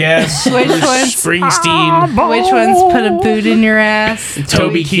USA. Yes. Which one's Springsteen. Which one's Put a Boot in Your Ass?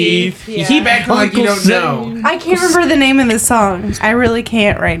 Toby Keith. You keep acting like you don't know. I can't remember the name of the song. I really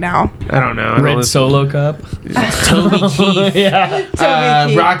can't right now. I don't know. I don't Red listen. Solo Cup. Toby Keith. Yeah.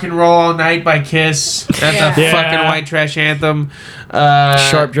 Keith. Rock and Roll All Night by Kiss. That's a Yeah. fucking white trash anthem.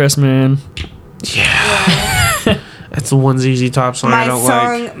 Sharp Dressed Man. That's the one ZZ Top song I don't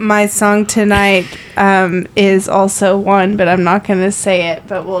like. My song tonight is also one, but I'm not gonna say it.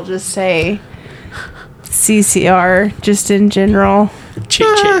 But we'll just say CCR, just in general. Chit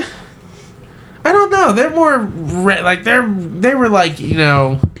chit. I don't know. They're more they were like,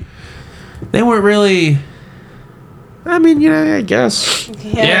 they weren't really. I mean, I guess.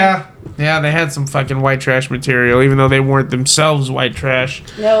 Yeah, they had some fucking white trash material, even though they weren't themselves white trash.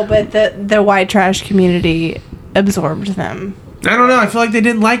 No, but the white trash community absorbed them. I don't know. I feel like they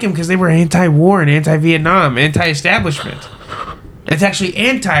didn't like him because they were anti-war and anti-Vietnam, anti-establishment. It's actually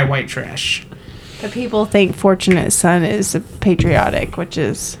anti-white trash. But people think Fortunate Son is patriotic, which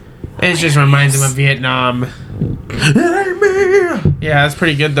is... It just reminds them of Vietnam. Yeah, that's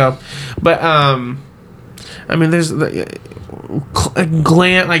pretty good though. But I mean, there's the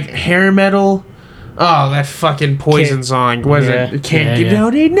glam, like hair metal. Oh, that fucking Poison song. Was it? Can't you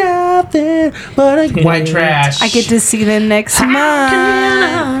don't need nothing but a white trash. I get to see them next month.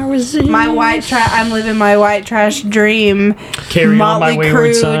 My white trash. I'm living my white trash dream. Carry on, my Motley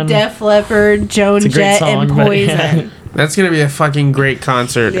wayward son. Crue, Def Leppard, Joan It's a great Jett, song, and but- Poison. That's gonna be a fucking great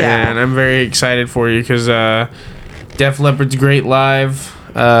concert, Yeah. and I'm very excited for you because Def Leppard's great live.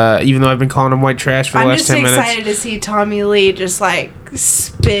 Even though I've been calling him white trash for the I'm last just 10 minutes. excited to see Tommy Lee just like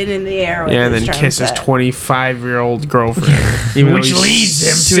spin in the air with Yeah, and his then drum kiss his set. 25-year-old girlfriend. Even though Which he's leads him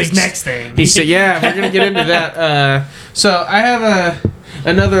to his six- next thing. He said, "Yeah, we're gonna get into that." So I have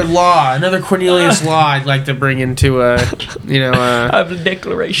another law, another Cornelius law I'd like to bring into I have a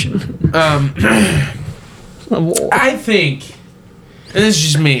declaration. I think, and this is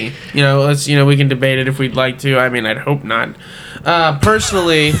just me. We can debate it if we'd like to. I mean, I'd hope not.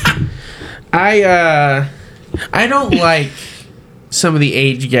 Personally, I don't like some of the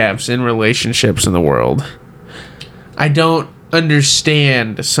age gaps in relationships in the world. I don't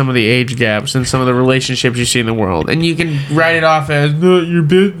understand some of the age gaps in some of the relationships you see in the world, and you can write it off as not your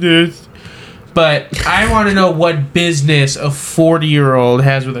business. But I want to know what business a 40-year-old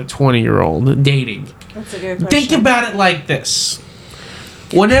has with a 20-year-old dating. That's a good question. Think about it like this.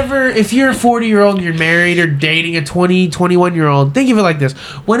 If you're a 40-year-old and you're married or dating a 21-year-old, think of it like this.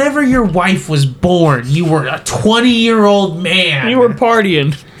 Whenever your wife was born, you were a 20-year-old man. You were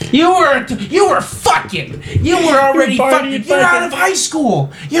partying. You were fucking. You were already You're partying, fucking. You're out of high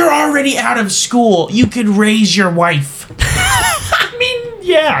school. You're already out of school. You could raise your wife. I mean,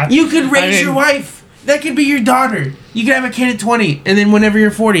 yeah. You could raise your wife. That could be your daughter. You could have a kid at 20, and then whenever you're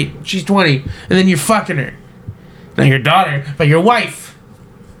 40, she's 20, and then you're fucking her. Not your daughter, but your wife.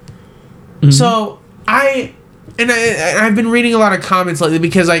 So I've been reading a lot of comments lately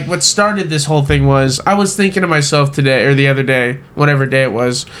because like what started this whole thing was I was thinking to myself today or the other day, whatever day it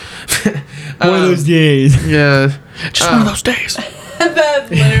was. One of those days. Yeah. Just one of those days. That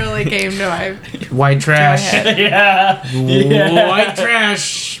literally came to my White trash. head. Yeah. White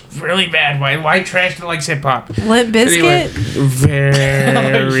trash. Really bad white trash that likes hip hop. Limp Anyway, Bizkit.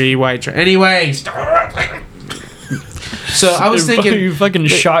 very white trash. Anyway, so I was thinking, You fucking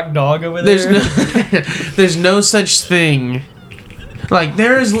shock dog over there. there's no such thing. Like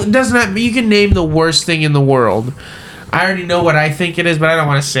you can name the worst thing in the world. I already know what I think it is, but I don't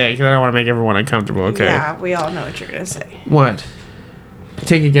want to say because I don't want to make everyone uncomfortable. Okay. Yeah, we all know what you're gonna say. What?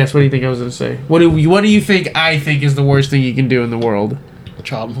 Take a guess. What do you think I was gonna say? What do you think I think is the worst thing you can do in the world?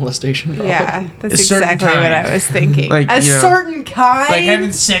 Child molestation. Probably. Yeah, that's A certain exactly what kind. I was thinking. Like, a certain kind. Like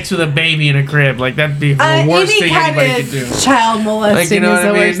having sex with a baby in a crib. Like that'd be the worst any thing kind anybody of could do. child molesting know is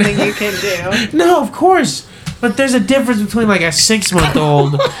what the I worst mean? thing you can do. No, of course. But there's a difference between like a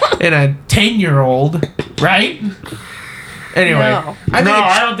 6-month-old and a 10-year-old, right? Anyway, No.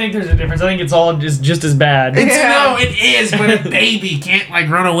 I don't think there's a difference. I think it's all just as bad. No, it is, but a baby can't like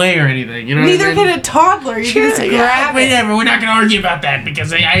run away or anything. You know Neither what I mean? can a toddler. You can just grab it. Whatever. We're not gonna argue about that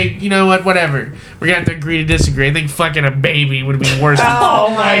because you know what? Whatever. We're gonna have to agree to disagree. I think fucking a baby would be worse. Oh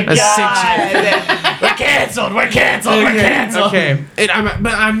my A god. We're canceled. We're canceled. We're canceled. Okay,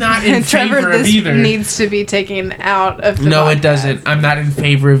 but I'm not in Trevor, favor of this either. needs to be taken out of the No, it podcast. doesn't. I'm not in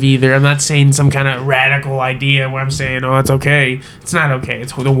favor of either. I'm not saying some kind of radical idea where I'm saying, oh, it's okay. It's not okay.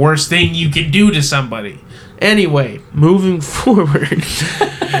 It's the worst thing you can do to somebody. Anyway, moving forward.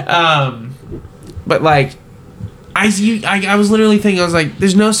 But like, I was literally thinking, I was like,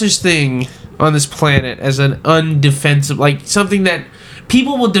 there's no such thing on this planet as an undefensive, like something that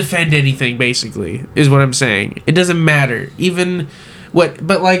people will defend anything, basically, is what I'm saying. It doesn't matter. Even but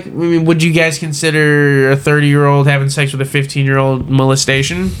like, I mean, would you guys consider a 30-year-old having sex with a 15-year-old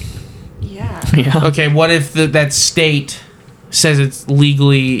molestation? Yeah. Yeah. Okay, what if that state says it's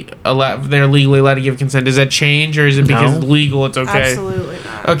legally allowed, they're legally allowed to give consent? Does that change, or is it because No. it's legal, it's okay? Absolutely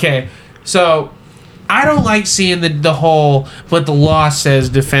not. Okay, so I don't like seeing the whole what the law says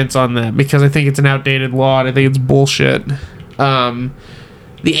defense on that because I think it's an outdated law and I think it's bullshit.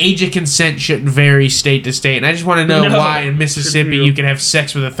 The age of consent shouldn't vary state to state, and I just want to know No. why in Mississippi True. you can have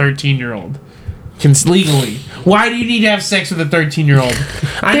sex with a 13-year-old. Legally. Why do you need to have sex with a 13-year-old?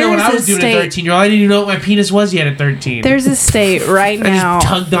 I know when I There's was a doing a state- 13-year-old, I didn't even know what my penis was yet at 13. There's a state right I now. just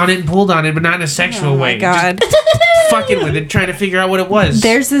tugged on it and pulled on it, but not in a sexual Oh way. my god. Just fucking with it, trying to figure out what it was.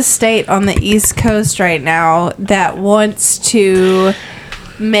 There's a state on the East Coast right now that wants to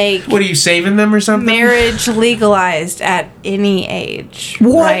make What are you saving them or something? marriage legalized at any age.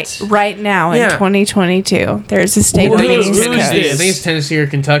 What? Right now in Yeah. 2022. There's a state I on think the it's East Tennessee. Coast. I think it's Tennessee or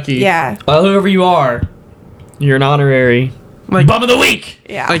Kentucky. Yeah. Well, whoever you are, You're an honorary Like- bum of the week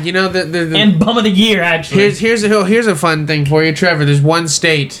Yeah. Like, you know, the and bum of the year. Actually, here's a fun thing for you, Trevor. There's one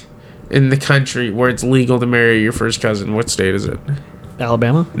state in the country where it's legal to marry your first cousin. What state is it?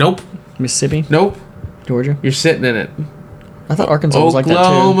 Alabama, Nope. Mississippi, Nope. Georgia. You're sitting in it. I thought Arkansas was like that too.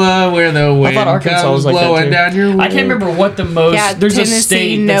 Oklahoma, where the wind I thought Arkansas comes was like blowing that down too. your I can't remember what the most. Yeah, there's Tennessee, a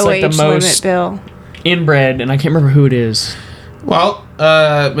state no that's like age the limit most bill. inbred, and I can't remember who it is. Well,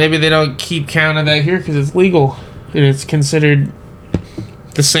 maybe they don't keep count of that here because it's legal and it's considered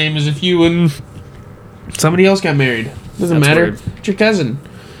the same as if you and somebody else got married. Doesn't That's matter. weird. It's your cousin.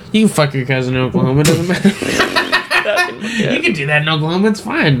 You can fuck your cousin in Oklahoma. It doesn't matter. You can do that in Oklahoma. It's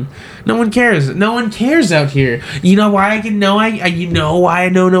fine. No one cares. No one cares out here. You know why I can know? You know why I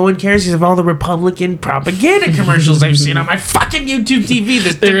know no one cares? Because of all the Republican propaganda commercials I've seen on my fucking YouTube TV.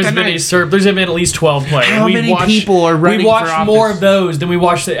 There's been at least 12 played. How many people are running We for watched more office? of those than we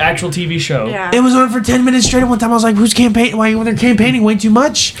watched the actual TV show. Yeah. It was on for 10 minutes straight. One time I was like, who's campaigning? Why they're campaigning way too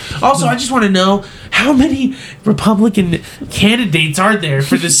much? Also, I just want to know how many Republican candidates are there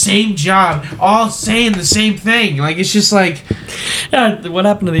for the same job, all saying the same thing? Like, it's just like, Yeah, what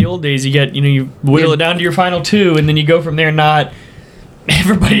happened to the old days? You get, you whittle it down to your final two, and then you go from there. Not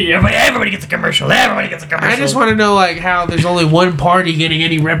everybody gets a commercial. Everybody gets a commercial. I just want to know, like, how there's only one party getting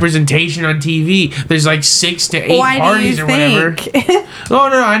any representation on TV. There's like 6 to 8 Why parties do or you whatever. think? Oh,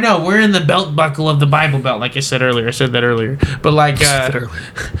 no, I know. We're in the belt buckle of the Bible Belt, like I said earlier. I said that earlier. But, like,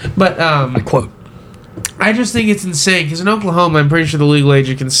 quote. I just think it's insane because in Oklahoma, I'm pretty sure the legal age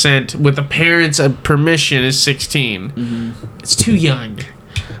of consent with the parents' permission is 16. Mm-hmm. It's too young.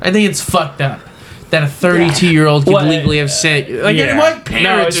 I think it's fucked up that a 32-year-old can Well, legally have said. Like, what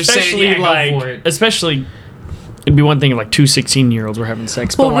parents are saying, yeah, go for it? especially, it'd be one thing if like 2 16-year-olds were having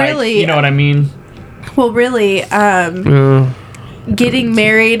sex. Well, but like, really, you know what I mean? Well, really, getting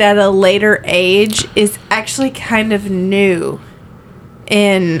married at a later age is actually kind of new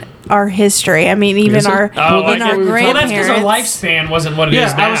in our history. I mean, even Is it? our Well, our that's because grandparents. our lifespan wasn't what it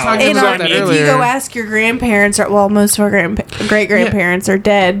is Yeah, now. I was talking In about our, that if earlier. you go ask your grandparents, or well, most of our great grandparents are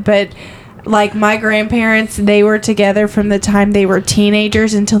dead, but like my grandparents, they were together from the time they were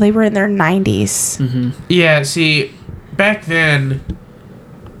teenagers until they were in their 90s. Yeah, see, back then,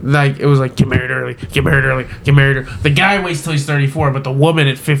 like, it was like, get married early, get married early, get married early. The guy waits till he's 34, but the woman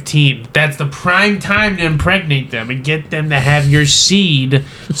at 15, that's the prime time to impregnate them and get them to have your seed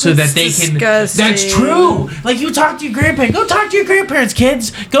so that they can... disgusting. That's true! Like, you talk to your grandparents. Go talk to your grandparents,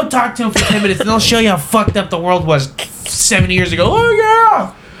 kids! Go talk to them for 10 minutes and they'll show you how fucked up the world was 70 years ago. Oh,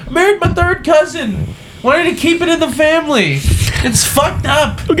 yeah! I married my third cousin. Wanted to keep it in the family. It's fucked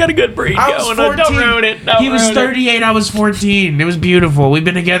up. We got a good breed I was going. 14. Don't ruin it. Don't He was ruin it. 38. I was 14. It was beautiful. We've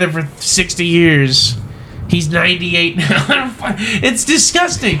been together for 60 years. He's 98 now. It's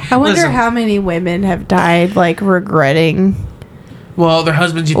disgusting. I wonder Listen, how many women have died like regretting. well, their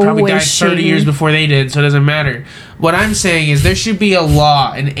husbands probably died 30 wishing. years before they did, so it doesn't matter. What I'm saying is there should be a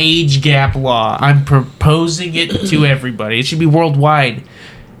law, an age gap law. I'm proposing it to everybody. It should be worldwide.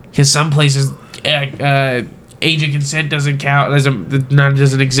 Because some places, age of consent doesn't count,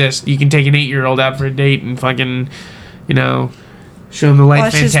 doesn't exist. You can take an 8-year-old out for a date and fucking, show them the light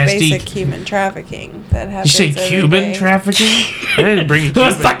Well, that's just fantastique. basic human trafficking that You happens. say every Cuban day. trafficking? I didn't bring it.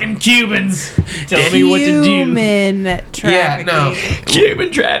 Those fucking Cubans tell me what to do. Human trafficking. Yeah, no.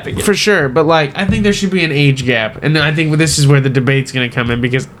 Cuban trafficking. For sure, but like, I think there should be an age gap, and I think this is where the debate's gonna come in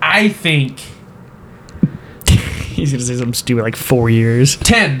because I think He's gonna say something stupid like 4 years.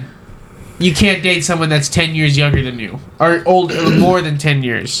 10. You can't date someone that's 10 years younger than you or old or more than 10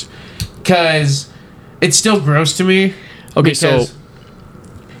 years, because it's still gross to me. Okay, so because-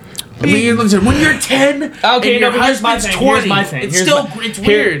 I mean, listen, when you're 10 okay, and your but here's my husband's thing. 20, Here's my thing. it's Here's still my- it's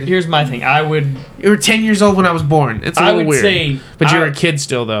weird. Here's my thing. I would You were 10 years old when I was born. It's a I little would weird. say- but you're I- a kid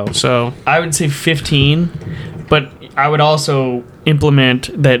still, though. So 15, but I would also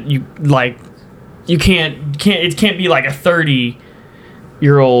implement that you can't it can't be like a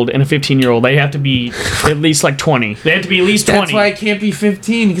 30-year-old and a 15-year-old. They have to be at least like 20. They have to be at least 20. that's why it can't be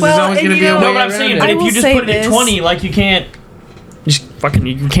 15 because Well, there's always and going to you be a know- way no, but I'm around saying, it. but I if will you just say put it at this. 20, like you can't just fucking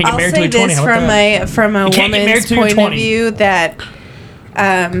you can't get I'll married say till you're 20. this How about that? from a You can't get married woman's till you're point of 20. view that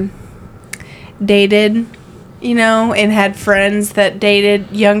dated, and had friends that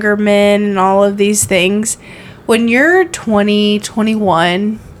dated younger men and all of these things. When you're 20,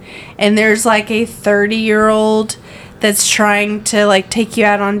 21, and there's like a 30-year-old that's trying to like take you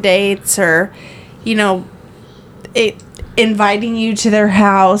out on dates or, inviting you to their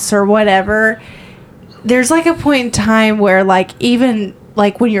house or whatever, there's like a point in time where like even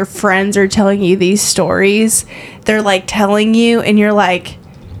like when your friends are telling you these stories, they're like telling you and you're like,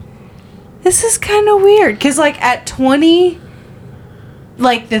 this is kind of weird. Because, like, at 20,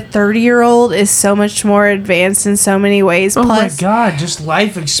 like, the 30-year-old is so much more advanced in so many ways. Oh Plus, my god, just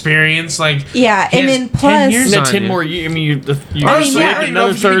life experience, like yeah, he and has then 10 plus, years And on then 10 you. more years. I mean, you Honestly, yeah. I don't even know another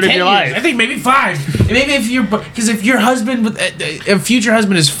if it should be third of 10 your years. life. I think maybe 5. Maybe if you're, because if your husband, a future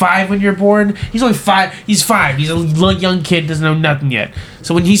husband is 5 when you're born, he's only 5. He's 5. He's a young kid, doesn't know nothing yet.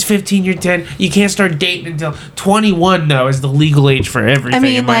 So when he's 15, you're 10. You can't start dating until 21. Though is the legal age for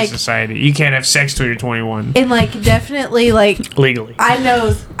everything in my like- society. You can't have sex till you're 21. and, like, definitely, like, legally. I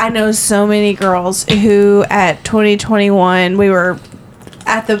know so many girls who at 2021 we were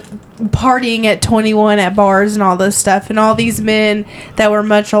at the partying at 21 at bars and all this stuff, and all these men that were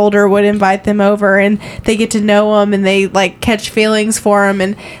much older would invite them over, and they get to know them, and they like catch feelings for them,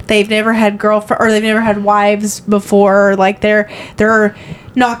 and they've never had girlfriend or they've never had wives before, or like they're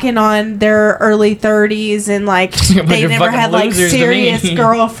knocking on their early 30s, and like they of never fucking had like losers to serious me.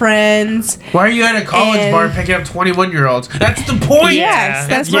 girlfriends. Why are you at a college And- bar picking up 21-year-olds? That's the point. Yes,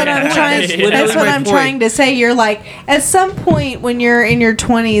 that's what yeah. I'm trying. That's That's literally what my I'm point. trying to say. You're like, at some point when you're in your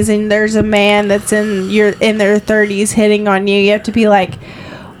 20s and there's a man that's in their 30s hitting on you, you have to be like,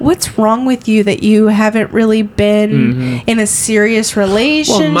 what's wrong with you that you haven't really been in a serious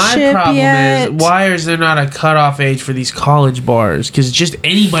relationship Well, my problem yet? is, why is there not a cutoff age for these college bars? Because just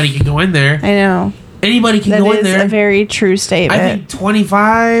anybody can go in there. I know Anybody can that go in is there. a very true statement. I think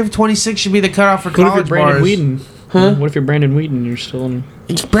 25, 26 should be the cutoff for What if you're college Brandon bars. Whedon? Huh? What if you're Brandon Whedon? You're still in.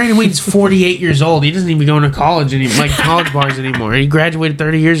 Brandon Whedon's 48 years old. He doesn't even go into college anymore, like college bars anymore. He graduated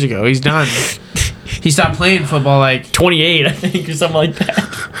 30 years ago. He's done. He stopped playing football like 28, I think, or something like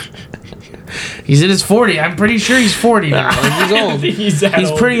that. he's in his 40. I'm pretty sure he's 40 now. Like, he's old.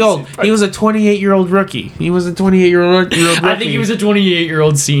 He's pretty old. He was a 28-year-old rookie. He was a 28-year-old rookie. I think he was a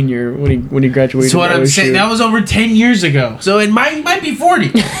 28-year-old senior when he graduated. That's what I'm OSU. saying. That was over 10 years ago. So he might be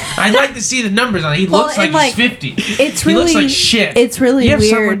 40. I'd like to see the numbers on it. He Well, looks like and, like, he's 50. it's He really looks like shit. It's really You have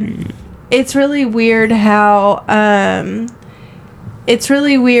weird. someone- It's really weird how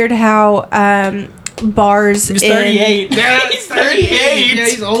bars He was in 38. Yeah, He's 38. Yeah,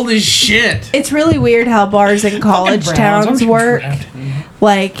 he's old as shit. It's really weird how bars in college towns work.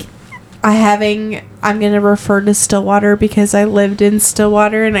 Like, I'm going to refer to Stillwater because I lived in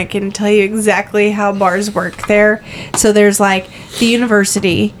Stillwater, and I can tell you exactly how bars work there. So there's like the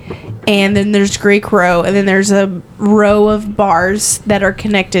university, and then there's Greek Row, and then there's a row of bars that are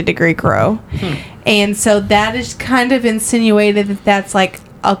connected to Greek Row. And so that is kind of insinuated that that's like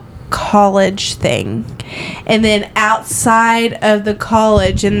a college thing. And then outside of the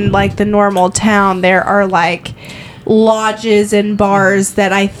college in like the normal town, there are like lodges and bars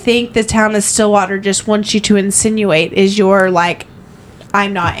that I think the town of Stillwater just wants you to insinuate is your like,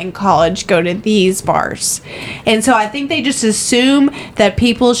 I'm not in college, go to these bars. And so I think they just assume that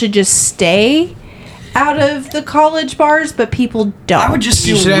people should just stay out of the college bars, but people don't. I would just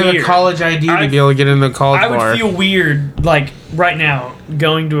You feel should have a weird. college ID to I- be able to get into the college I would bar. feel weird, like right now,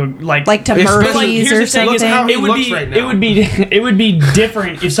 going to a like like to Especially- Murphy's here's or the thing is, something. how he it would looks be right now. it would be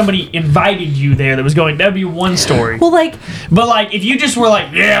different if somebody invited you there that was going. That'd be one story. Well, like, But like if you just were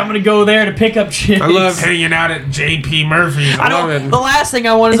like, yeah, I'm gonna go there to pick up chicks. I love hanging out at JP Murphy's. I love don't. it. The last thing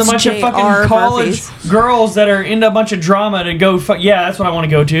I want is a It's bunch of J.R. fucking college Murphy's. girls that are into a bunch of drama to go. Yeah, that's what I want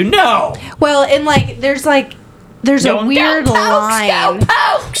to go to. No. well, and like, there's a Going, weird "Go Pokes, line. Go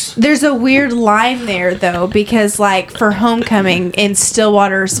Pokes!" There's a weird line there, though, because, like, for homecoming in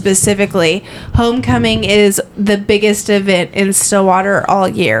Stillwater specifically, homecoming is the biggest event in Stillwater all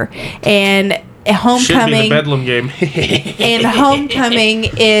year. And Should be the homecoming Bedlam game. and homecoming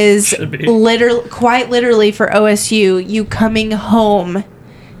is Should be. quite literally for OSU, you coming home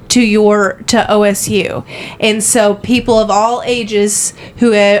to OSU. And so people of all ages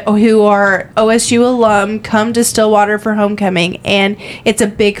who are OSU alum come to Stillwater for homecoming, and it's a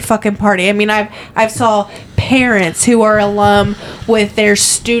big fucking party. I mean, I've saw parents who are alum with their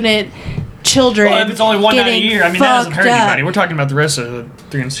student children. Well, if it's only one night a getting year, I mean that doesn't hurt fucked up. anybody. We're talking about the rest of the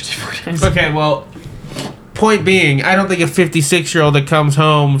 364 days. Okay, well, point being, I don't think a 56-year-old that comes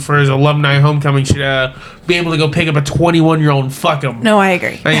home for his alumni homecoming should be able to go pick up a 21-year-old and fuck him. No, I agree.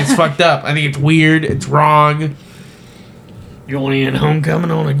 I think it's fucked up. I think it's weird. It's wrong. You only in homecoming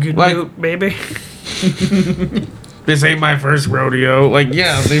on a good Like- note, baby. This ain't my first rodeo. Like,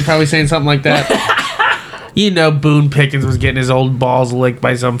 yeah, they're probably saying something like that. You know, Boone Pickens was getting his old balls licked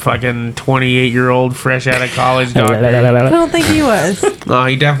by some fucking 28-year-old fresh out of college doctor. I don't think he was. Oh,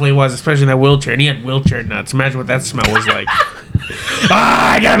 he definitely was, especially in that wheelchair. And he had wheelchair nuts. Imagine what that smell was like.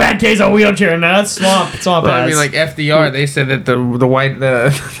 I got a bad case of wheelchair nuts. Swamp Well, I ass. mean, like FDR, they said that the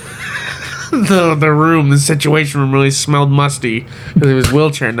room, the situation room really smelled musty because it was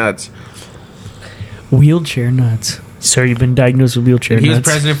wheelchair nuts. Wheelchair nuts. Sir, you've been diagnosed with wheelchair He was nuts.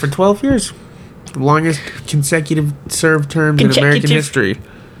 president for 12 years. Longest consecutive served terms in American history.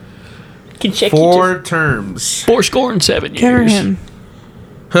 4 terms. 4 Good for him.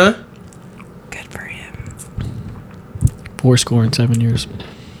 Huh? Good for him. 4 years.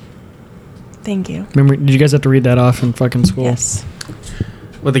 Thank you. Remember, did you guys have to read that off in fucking school? Yes.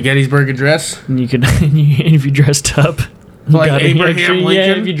 With the Gettysburg Address? And you could, and if you dressed up, you Like got Abraham extra, Lincoln?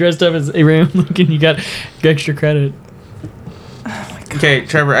 Yeah, if you dressed up as Abraham Lincoln, you got extra credit. Okay,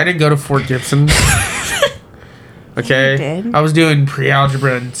 Trevor, I didn't go to Fort Gibson. Okay? You did? I was doing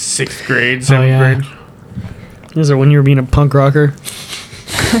pre-algebra in 6th grade, 7th yeah. grade. Is it when you were being a punk rocker?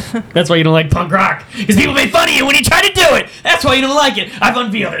 That's why you don't like punk rock. Because people make fun of you when you try to do it. That's why you don't like it. I've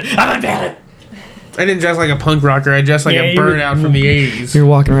unveiled it. I've unveiled it. I didn't dress like a punk rocker. I dressed like Yeah, a you were- burnout from the 80s. You're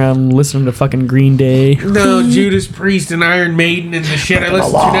walking around listening to fucking Green Day. No, Judas Priest and Iron Maiden and the shit I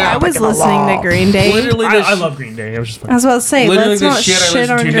listen to now. I was listening to Green Day. Literally the I sh- love Green Day. I was just I fucking... was about to say, Literally let's the not shit I shit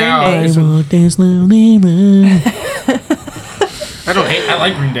listen on to Green now Day. is- walk this lonely road. I don't hate. I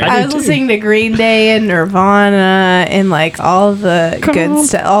like Green Day. I was listening to Green Day and Nirvana and like all the good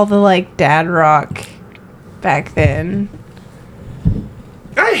stuff, all the like dad rock back then.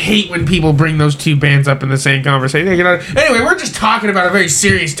 I hate when people bring those two bands up in the same conversation. You know, anyway, we're just talking about a very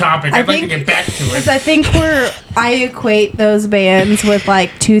serious topic. I'd like to get back to Because it. I think I equate those bands with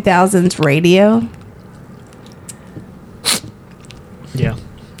like 2000s radio. Yeah.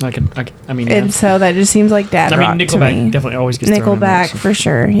 I mean, yeah. And so that just seems like dad I rock mean, to Nickelback me. definitely always gets thrown in there, Nickelback so. for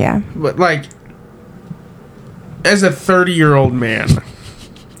sure, yeah. But like, as a 30-year-old man,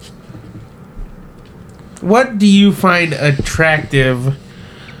 what do you find attractive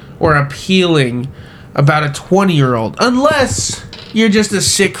or appealing about a 20-year-old? Unless you're just a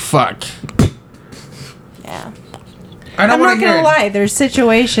sick fuck. Yeah. I don't I'm want not to hear gonna lie, there's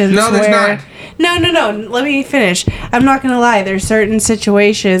situations No, there's where not. No, let me finish. I'm not gonna lie, there's certain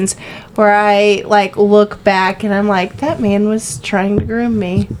situations where I like look back and I'm like, that man was trying to groom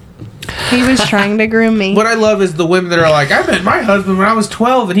me. He was trying to groom me. What I love is the women that are like, I met my husband when I was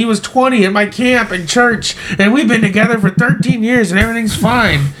 12 and he was 20 at my camp and church and we've been together for 13 years and everything's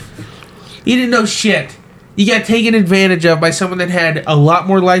fine. You didn't know shit. You got taken advantage of by someone that had a lot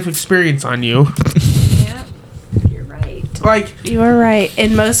more life experience on you. Yeah, you're right. Like, You are right.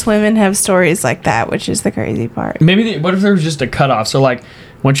 And most women have stories like that, which is the crazy part. Maybe, what if there was just a cutoff? So, like,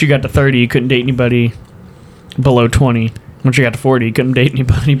 once you got to 30, you couldn't date anybody below 20. Once you got to 40, you couldn't date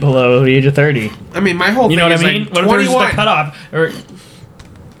anybody below the age of 30. I mean, my whole You thing know what is I mean? like What if there was just 21. a cutoff? Or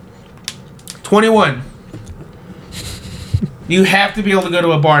 21. You have to be able to go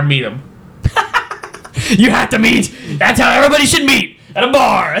to a bar and meet him. you have to meet. That's how everybody should meet. At a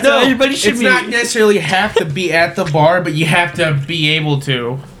bar. That's how everybody should it's meet. not necessarily have to be at the bar, but you have to be able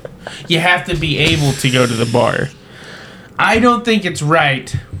to. You have to be able to go to the bar. I don't think it's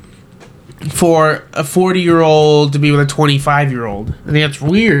right for a 40-year-old to be with a 25-year-old. I think that's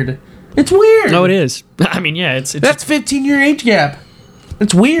weird. It's weird. No, it is. I mean, yeah, it's That's 15-year age gap.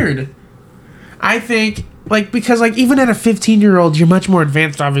 It's weird. I think, like, because, like, even at a 15-year-old, you're much more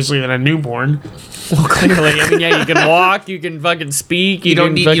advanced, obviously, than a newborn. well, clearly. I mean, yeah, you can walk, you can fucking speak, You don't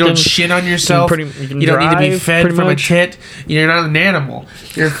can need. fucking, You don't shit on yourself. you can You don't need to be drive, fed pretty from much. a tit. You're not an animal.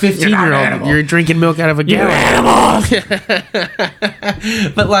 You're a not an 15-year-old. animal. You're drinking milk out of a You're gallon.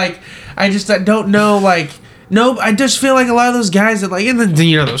 animals. But like, I don't know. Like, no, I just feel like a lot of those guys that like, and then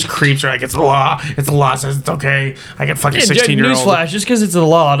you know those creeps are like, it's the law. It's the law says it's okay. I get fucking 16-year-old. Newsflash, just because it's the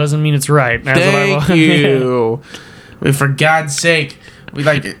law doesn't mean it's right. That's Thank you. I mean, for God's sake. We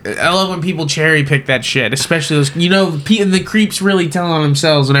like. I love when people cherry pick that shit, especially those. You know, the creeps really tell on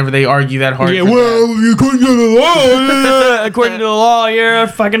themselves whenever they argue that hard. Yeah, for well, that. according to the law, according to the law, you're a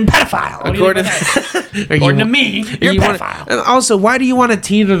fucking pedophile. What do you According, think of that? According to me, you're a pedophile. And also, why do you want to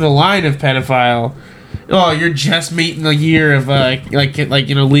teeter the line of pedophile? Oh, you're just meeting a year of like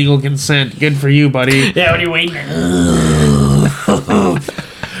you know legal consent. Good for you, buddy. Yeah, what are you waiting?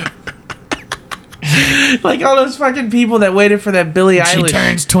 Like all those fucking people that waited for that Billie She Eilish.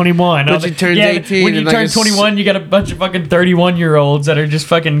 turns 21. When she turns 18 When you and, like, turn a 21, you got a bunch of fucking 31-year-olds that are just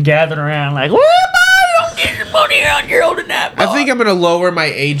fucking gathered around like, what? Don't get your money out. You're old enough. I think I'm gonna lower my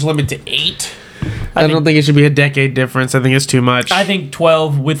age limit to 8. I don't think it should be a decade difference. I think it's too much. I think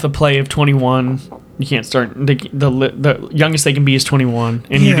 12 with the play of 21. You can't start. The youngest they can be is 21,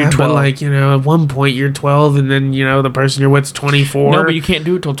 and you do 12. but like you know, at one point you're 12, and then you know the person you're with's 24. No, but you can't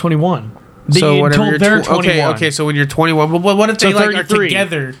do it till 21. So whatever until you're they're 21. Okay, so when you're 21, but what if they So like are 33.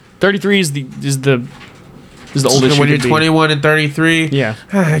 together? 33 is the oldest. So when you you're could be. 21 and 33, Yeah.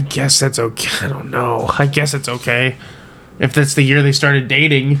 I guess that's okay. I don't know. I guess it's okay if that's the year they started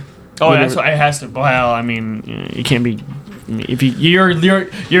dating. Oh, that's what it has to. Well, I mean, you can't be. If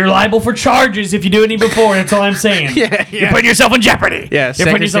you're liable for charges if you do any before. That's all I'm saying. You're putting yourself in jeopardy. Yeah, you're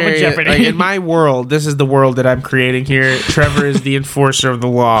putting yourself in jeopardy. Like, in my world, this is the world that I'm creating here. Trevor is the enforcer of the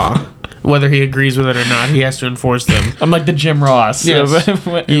law. Whether he agrees with it or not, he has to enforce them. I'm like the Jim Ross. Yes.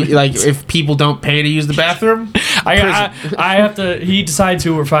 Like, if people don't pay to use the bathroom, I have to. He decides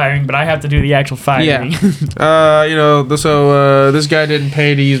who we're firing, but I have to do the actual firing. Yeah. So this guy didn't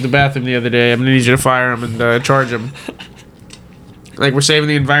pay to use the bathroom the other day. I'm gonna need you to fire him and charge him. Like, we're saving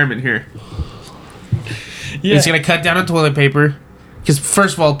the environment here. Yeah. It's gonna cut down on toilet paper. Because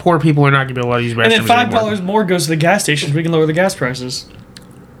first of all, poor people are not gonna be able to use bathrooms And then anymore. $5 more goes to the gas stations. We can lower the gas prices.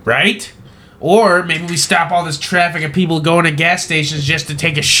 Right? Or maybe we stop all this traffic of people going to gas stations just to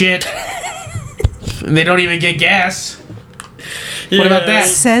take a shit. And they don't even get gas. What about that?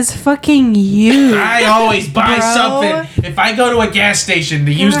 Says fucking you. I always buy Bro. something. If I go to a gas station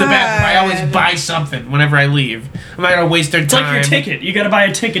to use the bathroom, I always buy something whenever I leave. I'm not gonna waste their It's time. like your ticket. You gotta buy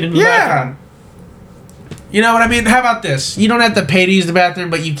a ticket in the Yeah. bathroom. You know what I mean? How about this? You don't have to pay to use the bathroom,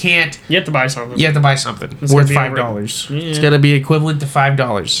 but you can't. You have to buy something. You have to buy something It's worth gonna be $5. Yeah. It's gonna be equivalent to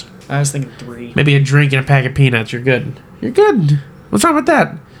 $5. I was thinking 3. Maybe a drink and a pack of peanuts. You're good. You're good. What's wrong with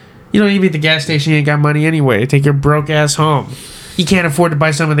that? You don't need to be at the gas station. You ain't got money anyway. Take your broke ass home. You can't afford to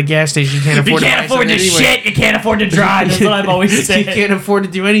buy something at the gas station. You can't If you afford can't to buy afford to something anyway. shit, you can't afford to drive. That's what I've always You said. can't afford to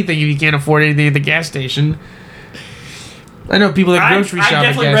do anything if you can't afford anything at the gas station. I know people that grocery shop I'd at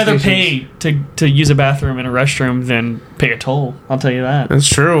definitely gas rather stations. pay to use a bathroom in a restroom than pay a toll. I'll tell you that. That's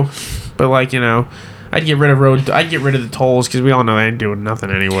true, but like, you know, I'd get rid of the tolls because we all know they ain't doing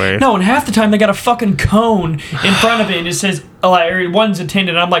nothing anyway. No, and half the time they got a fucking cone in front of it and it says, one's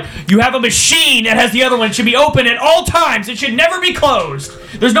attended. I'm like, you have a machine that has the other one. It should be open at all times. It should never be closed.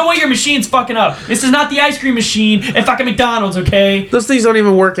 There's no way your machine's fucking up. This is not the ice cream machine at fucking McDonald's, okay? Those things don't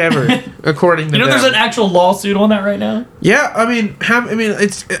even work ever, according to You know them. there's an actual lawsuit on that right now? Yeah, I mean,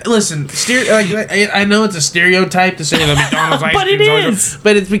 it's listen. I know it's a stereotype to say that McDonald's ice But cream it always- is.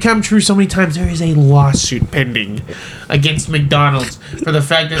 but it's become true so many times. There is a lawsuit pending against McDonald's for the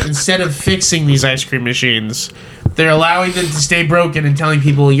fact that instead of fixing these ice cream machines, they're allowing them to stay broken and telling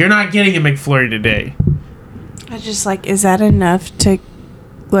people you're not getting a McFlurry today. I just like, is that enough to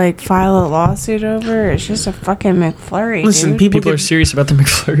like file a lawsuit over? It's just a fucking McFlurry. Listen, dude. people are serious about the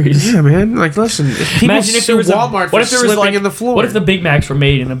McFlurries. Yeah, man. Like, listen. If people Imagine if sue there was Walmart for slipping in the floor. What if the Big Macs were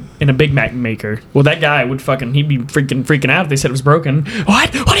made in a Big Mac maker? Well, that guy would he'd be freaking out if they said it was broken.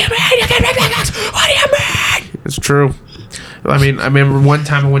 What? What do you mean? You can't make Big Macs? What do you mean? It's true. I mean, I remember one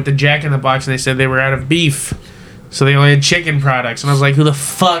time I went to Jack in the Box and they said they were out of beef. So they only had chicken products. And I was like, who the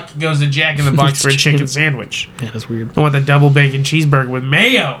fuck goes to Jack in the Box for a chicken sandwich? Yeah, that's weird. I want the double bacon cheeseburger with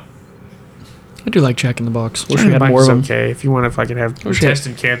mayo. I do like Jack in the Box. Wish Jack we in the had Box more is of them. okay if you want to fucking have Wish we had-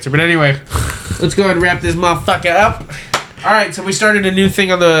 intestine cancer. But anyway, let's go ahead and wrap this motherfucker up. All right, so we started a new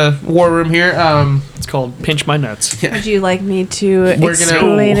thing on the War Room here. It's called Pinch My Nuts. Would you like me to We're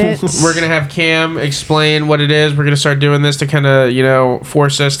explain it? We're gonna have Cam explain what it is. We're gonna start doing this to kind of, you know,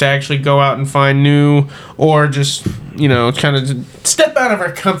 force us to actually go out and find new, or just, you know, kind of step out of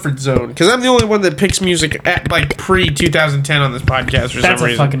our comfort zone. Because I'm the only one that picks music at like pre-2010 on this podcast for That's some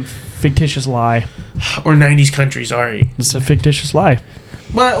a reason. fucking fictitious lie. Or 90s country. Sorry. It's a fictitious lie.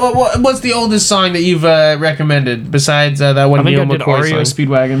 What's the oldest song that you've recommended besides that one I think Neil I did McCoy REO song?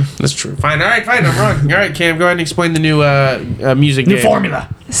 Speedwagon. That's true. Fine. All right. Fine. I'm wrong. All right, Cam. Go ahead and explain the new music. New game.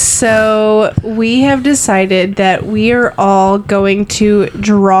 formula. So we have decided that we are all going to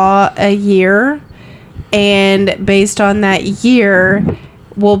draw a year, and based on that year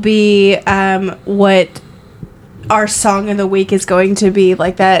will be what our song of the week is going to be.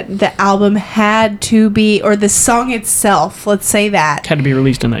 Like that, the album had to be, or the song itself, let's say that, Had to be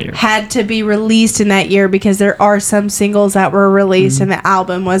released in that year. had to be released in that year, because there are some singles that were released and the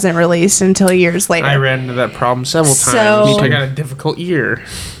album wasn't released until years later. I ran into that problem several times. So- I got a difficult year.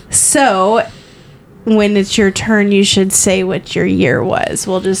 So, when it's your turn, you should say what your year was.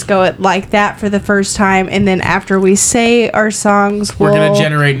 We'll just go it like that for the first time, and then after we say our songs, We're we'll gonna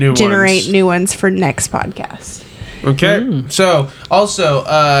generate new ones. for next podcast. Okay. So, also,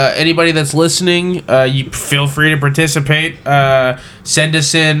 anybody that's listening, you feel free to participate. Send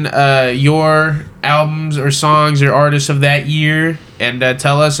us in your albums or songs or artists of that year, and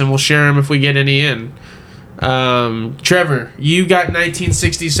tell us, and we'll share them if we get any in. Trevor, you got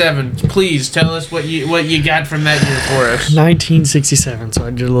 1967. Please tell us what you got from that year for us. 1967. So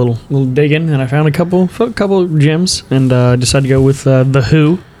I did a little digging, and I found a couple gems, and decided to go with the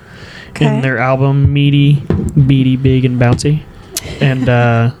Who in their album "Meaty, Beady, Big, and Bouncy,"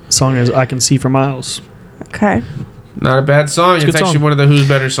 and song is "I Can See for Miles." Okay. Not a bad song. It's good actually song. one of the Who's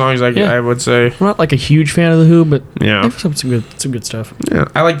better songs, Yeah. I would say. I'm not like a huge fan of the Who, but Yeah. they've some good stuff. Yeah,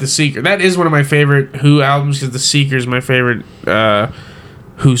 I like The Seeker. That is one of my favorite Who albums because The Seeker is my favorite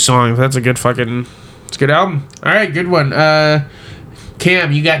Who song. That's a good fucking... It's a good album. All right, good one.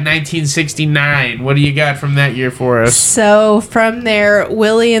 Cam, you got 1969. What do you got from that year for us? So from their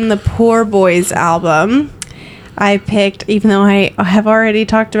Willie and the Poor Boys album, I picked, even though I have already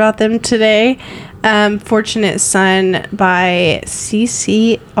talked about them today, Fortunate Son by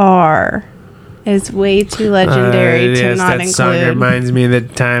CCR is way too legendary to yes, not that song include. reminds me of the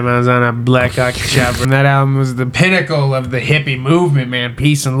time I was on a Black Hawk Chopper. And that album was the pinnacle of the hippie movement, man.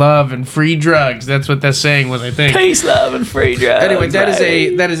 Peace and love and free drugs. That's what that saying was, I think. Peace, love, and free drugs. Anyway,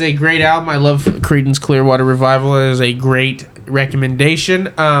 that is a great album. I love Creedence Clearwater Revival. It is a great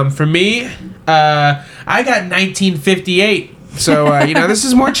recommendation. For me, I got 1958. So this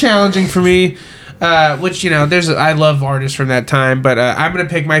is more challenging for me. Which I love artists from that time, but I'm gonna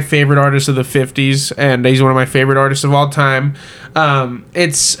pick my favorite artist of the '50s, and he's one of my favorite artists of all time.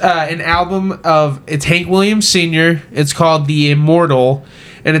 It's an album it's Hank Williams Sr. It's called The Immortal,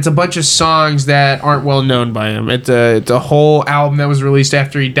 and it's a bunch of songs that aren't well known by him. It's a whole album that was released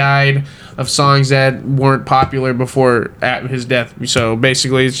after he died of songs that weren't popular before at his death. So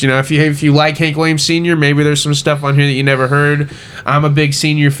basically, it's if you like Hank Williams Sr., maybe there's some stuff on here that you never heard. I'm a big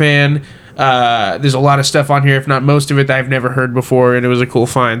Senior fan. There's a lot of stuff on here, if not most of it, that I've never heard before, and it was a cool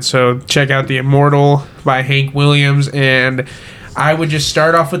find. So check out The Immortal by Hank Williams, and I would just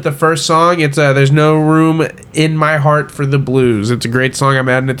start off with the first song. It's There's No Room in My Heart for the Blues. It's a great song. I'm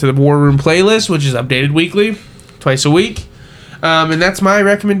adding it to the War Room playlist, which is updated weekly, twice a week. And that's my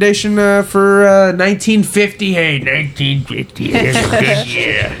recommendation for 1950. Hey, 1950 is a good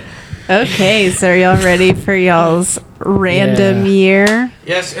year. Okay, so are y'all ready for y'all's random year?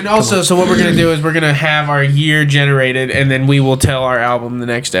 Yes, and also, so what we're going to do is we're going to have our year generated, and then we will tell our album the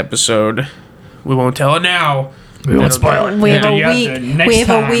next episode. We won't tell it now. We won't spoil it. We have a You have week. to- next We have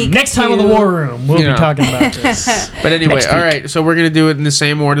time. a week. Next time on the to- War Room, we'll Yeah. be talking about this. But anyway, Next all week. right, so we're going to do it in the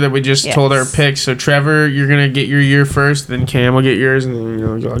same order that we just Yes. told our picks. So, Trevor, you're going to get your year first, then Cam will get yours, and then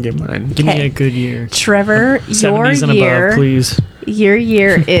I'll get mine. Give me Okay. a good year. Trevor, your 70s and year. above, please. Your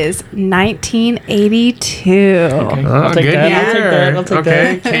year is 1982. Okay. I'll take good that. year. I'll take that. I'll take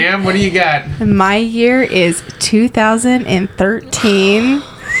Okay, that. Cam, what do you got? My year is 2013.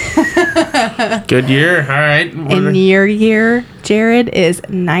 Good year. All right. And your year, Jared, is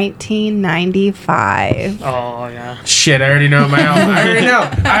 1995. Oh, yeah. Shit, I already know my album.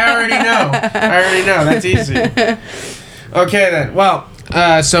 I already know. That's easy. Okay, then. Well,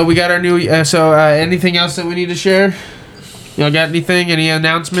 so we got our new... anything else that we need to share? Y'all got anything? Any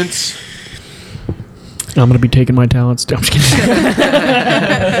announcements? I'm going to be taking my talents. I'm just kidding.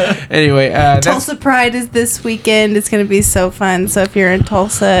 Anyway, that's... Tulsa Pride is this weekend. It's going to be so fun. So if you're in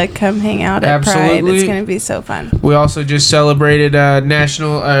Tulsa, come hang out at Pride. Absolutely. It's going to be so fun. We also just celebrated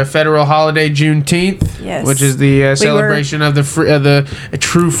federal holiday Juneteenth, Yes. which is the celebration of the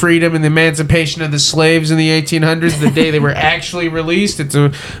true freedom and the emancipation of the slaves in the 1800s, the day they were actually released. It's a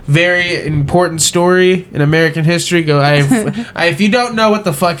very important story in American history. If you don't know what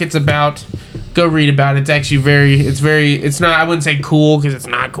the fuck it's about, go read about it. It's actually it's not, I wouldn't say cool because it's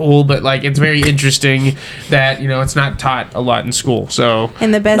not cool, but like it's very interesting that, it's not taught a lot in school. So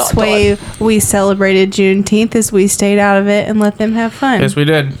And the best way we celebrated Juneteenth is we stayed out of it and let them have fun. yes, we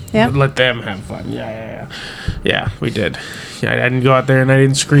did. Yep. Let them have fun. Yeah, we did. Yeah, I didn't go out there and I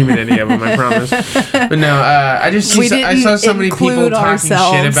didn't scream at any of them, I promise. But no, I saw so many people include talking shit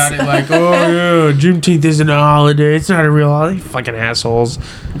ourselves. about it, like, oh yeah, Juneteenth isn't a holiday. It's not a real holiday. Fucking assholes.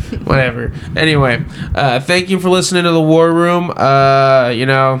 Whatever. Anyway, thank you for listening to the War Room.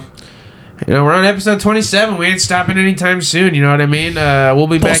 We're on episode 27. We ain't stopping anytime soon. You know what I mean? We'll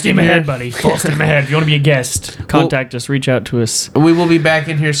be Full back steam in here. ahead, buddy. Full steam ahead. If you want to be a guest. Contact us. Reach out to us. We will be back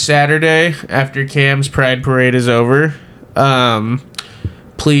in here Saturday after Cam's Pride Parade is over.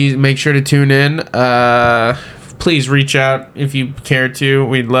 Please make sure to tune in. Please reach out if you care to.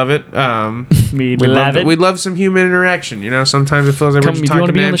 We'd love it. We'd love it. We'd love some human interaction. Sometimes it feels like we're Come, just if you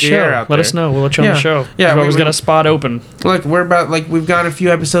want to talking be on the empty air show, out let there. us know. We'll let you on Yeah. the show. Yeah, We've always we- got a spot open. Look, we've gone a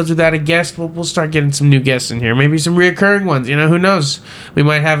few episodes without a guest. We'll start getting some new guests in here. Maybe some reoccurring ones. Who knows? We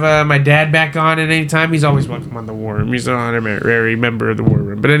might have my dad back on at any time. He's always welcome on the War Room. He's an honorary member of the War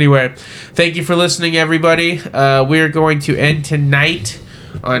Room. But anyway, thank you for listening, everybody. We are going to end tonight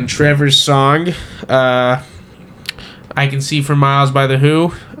on Trevor's song. I Can See for Miles by The Who.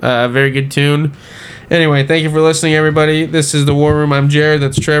 Very good tune. Anyway, thank you for listening, everybody. This is the War Room. I'm Jared.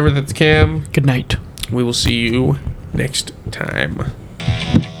 That's Trevor. That's Cam. Good night. We will see you next time.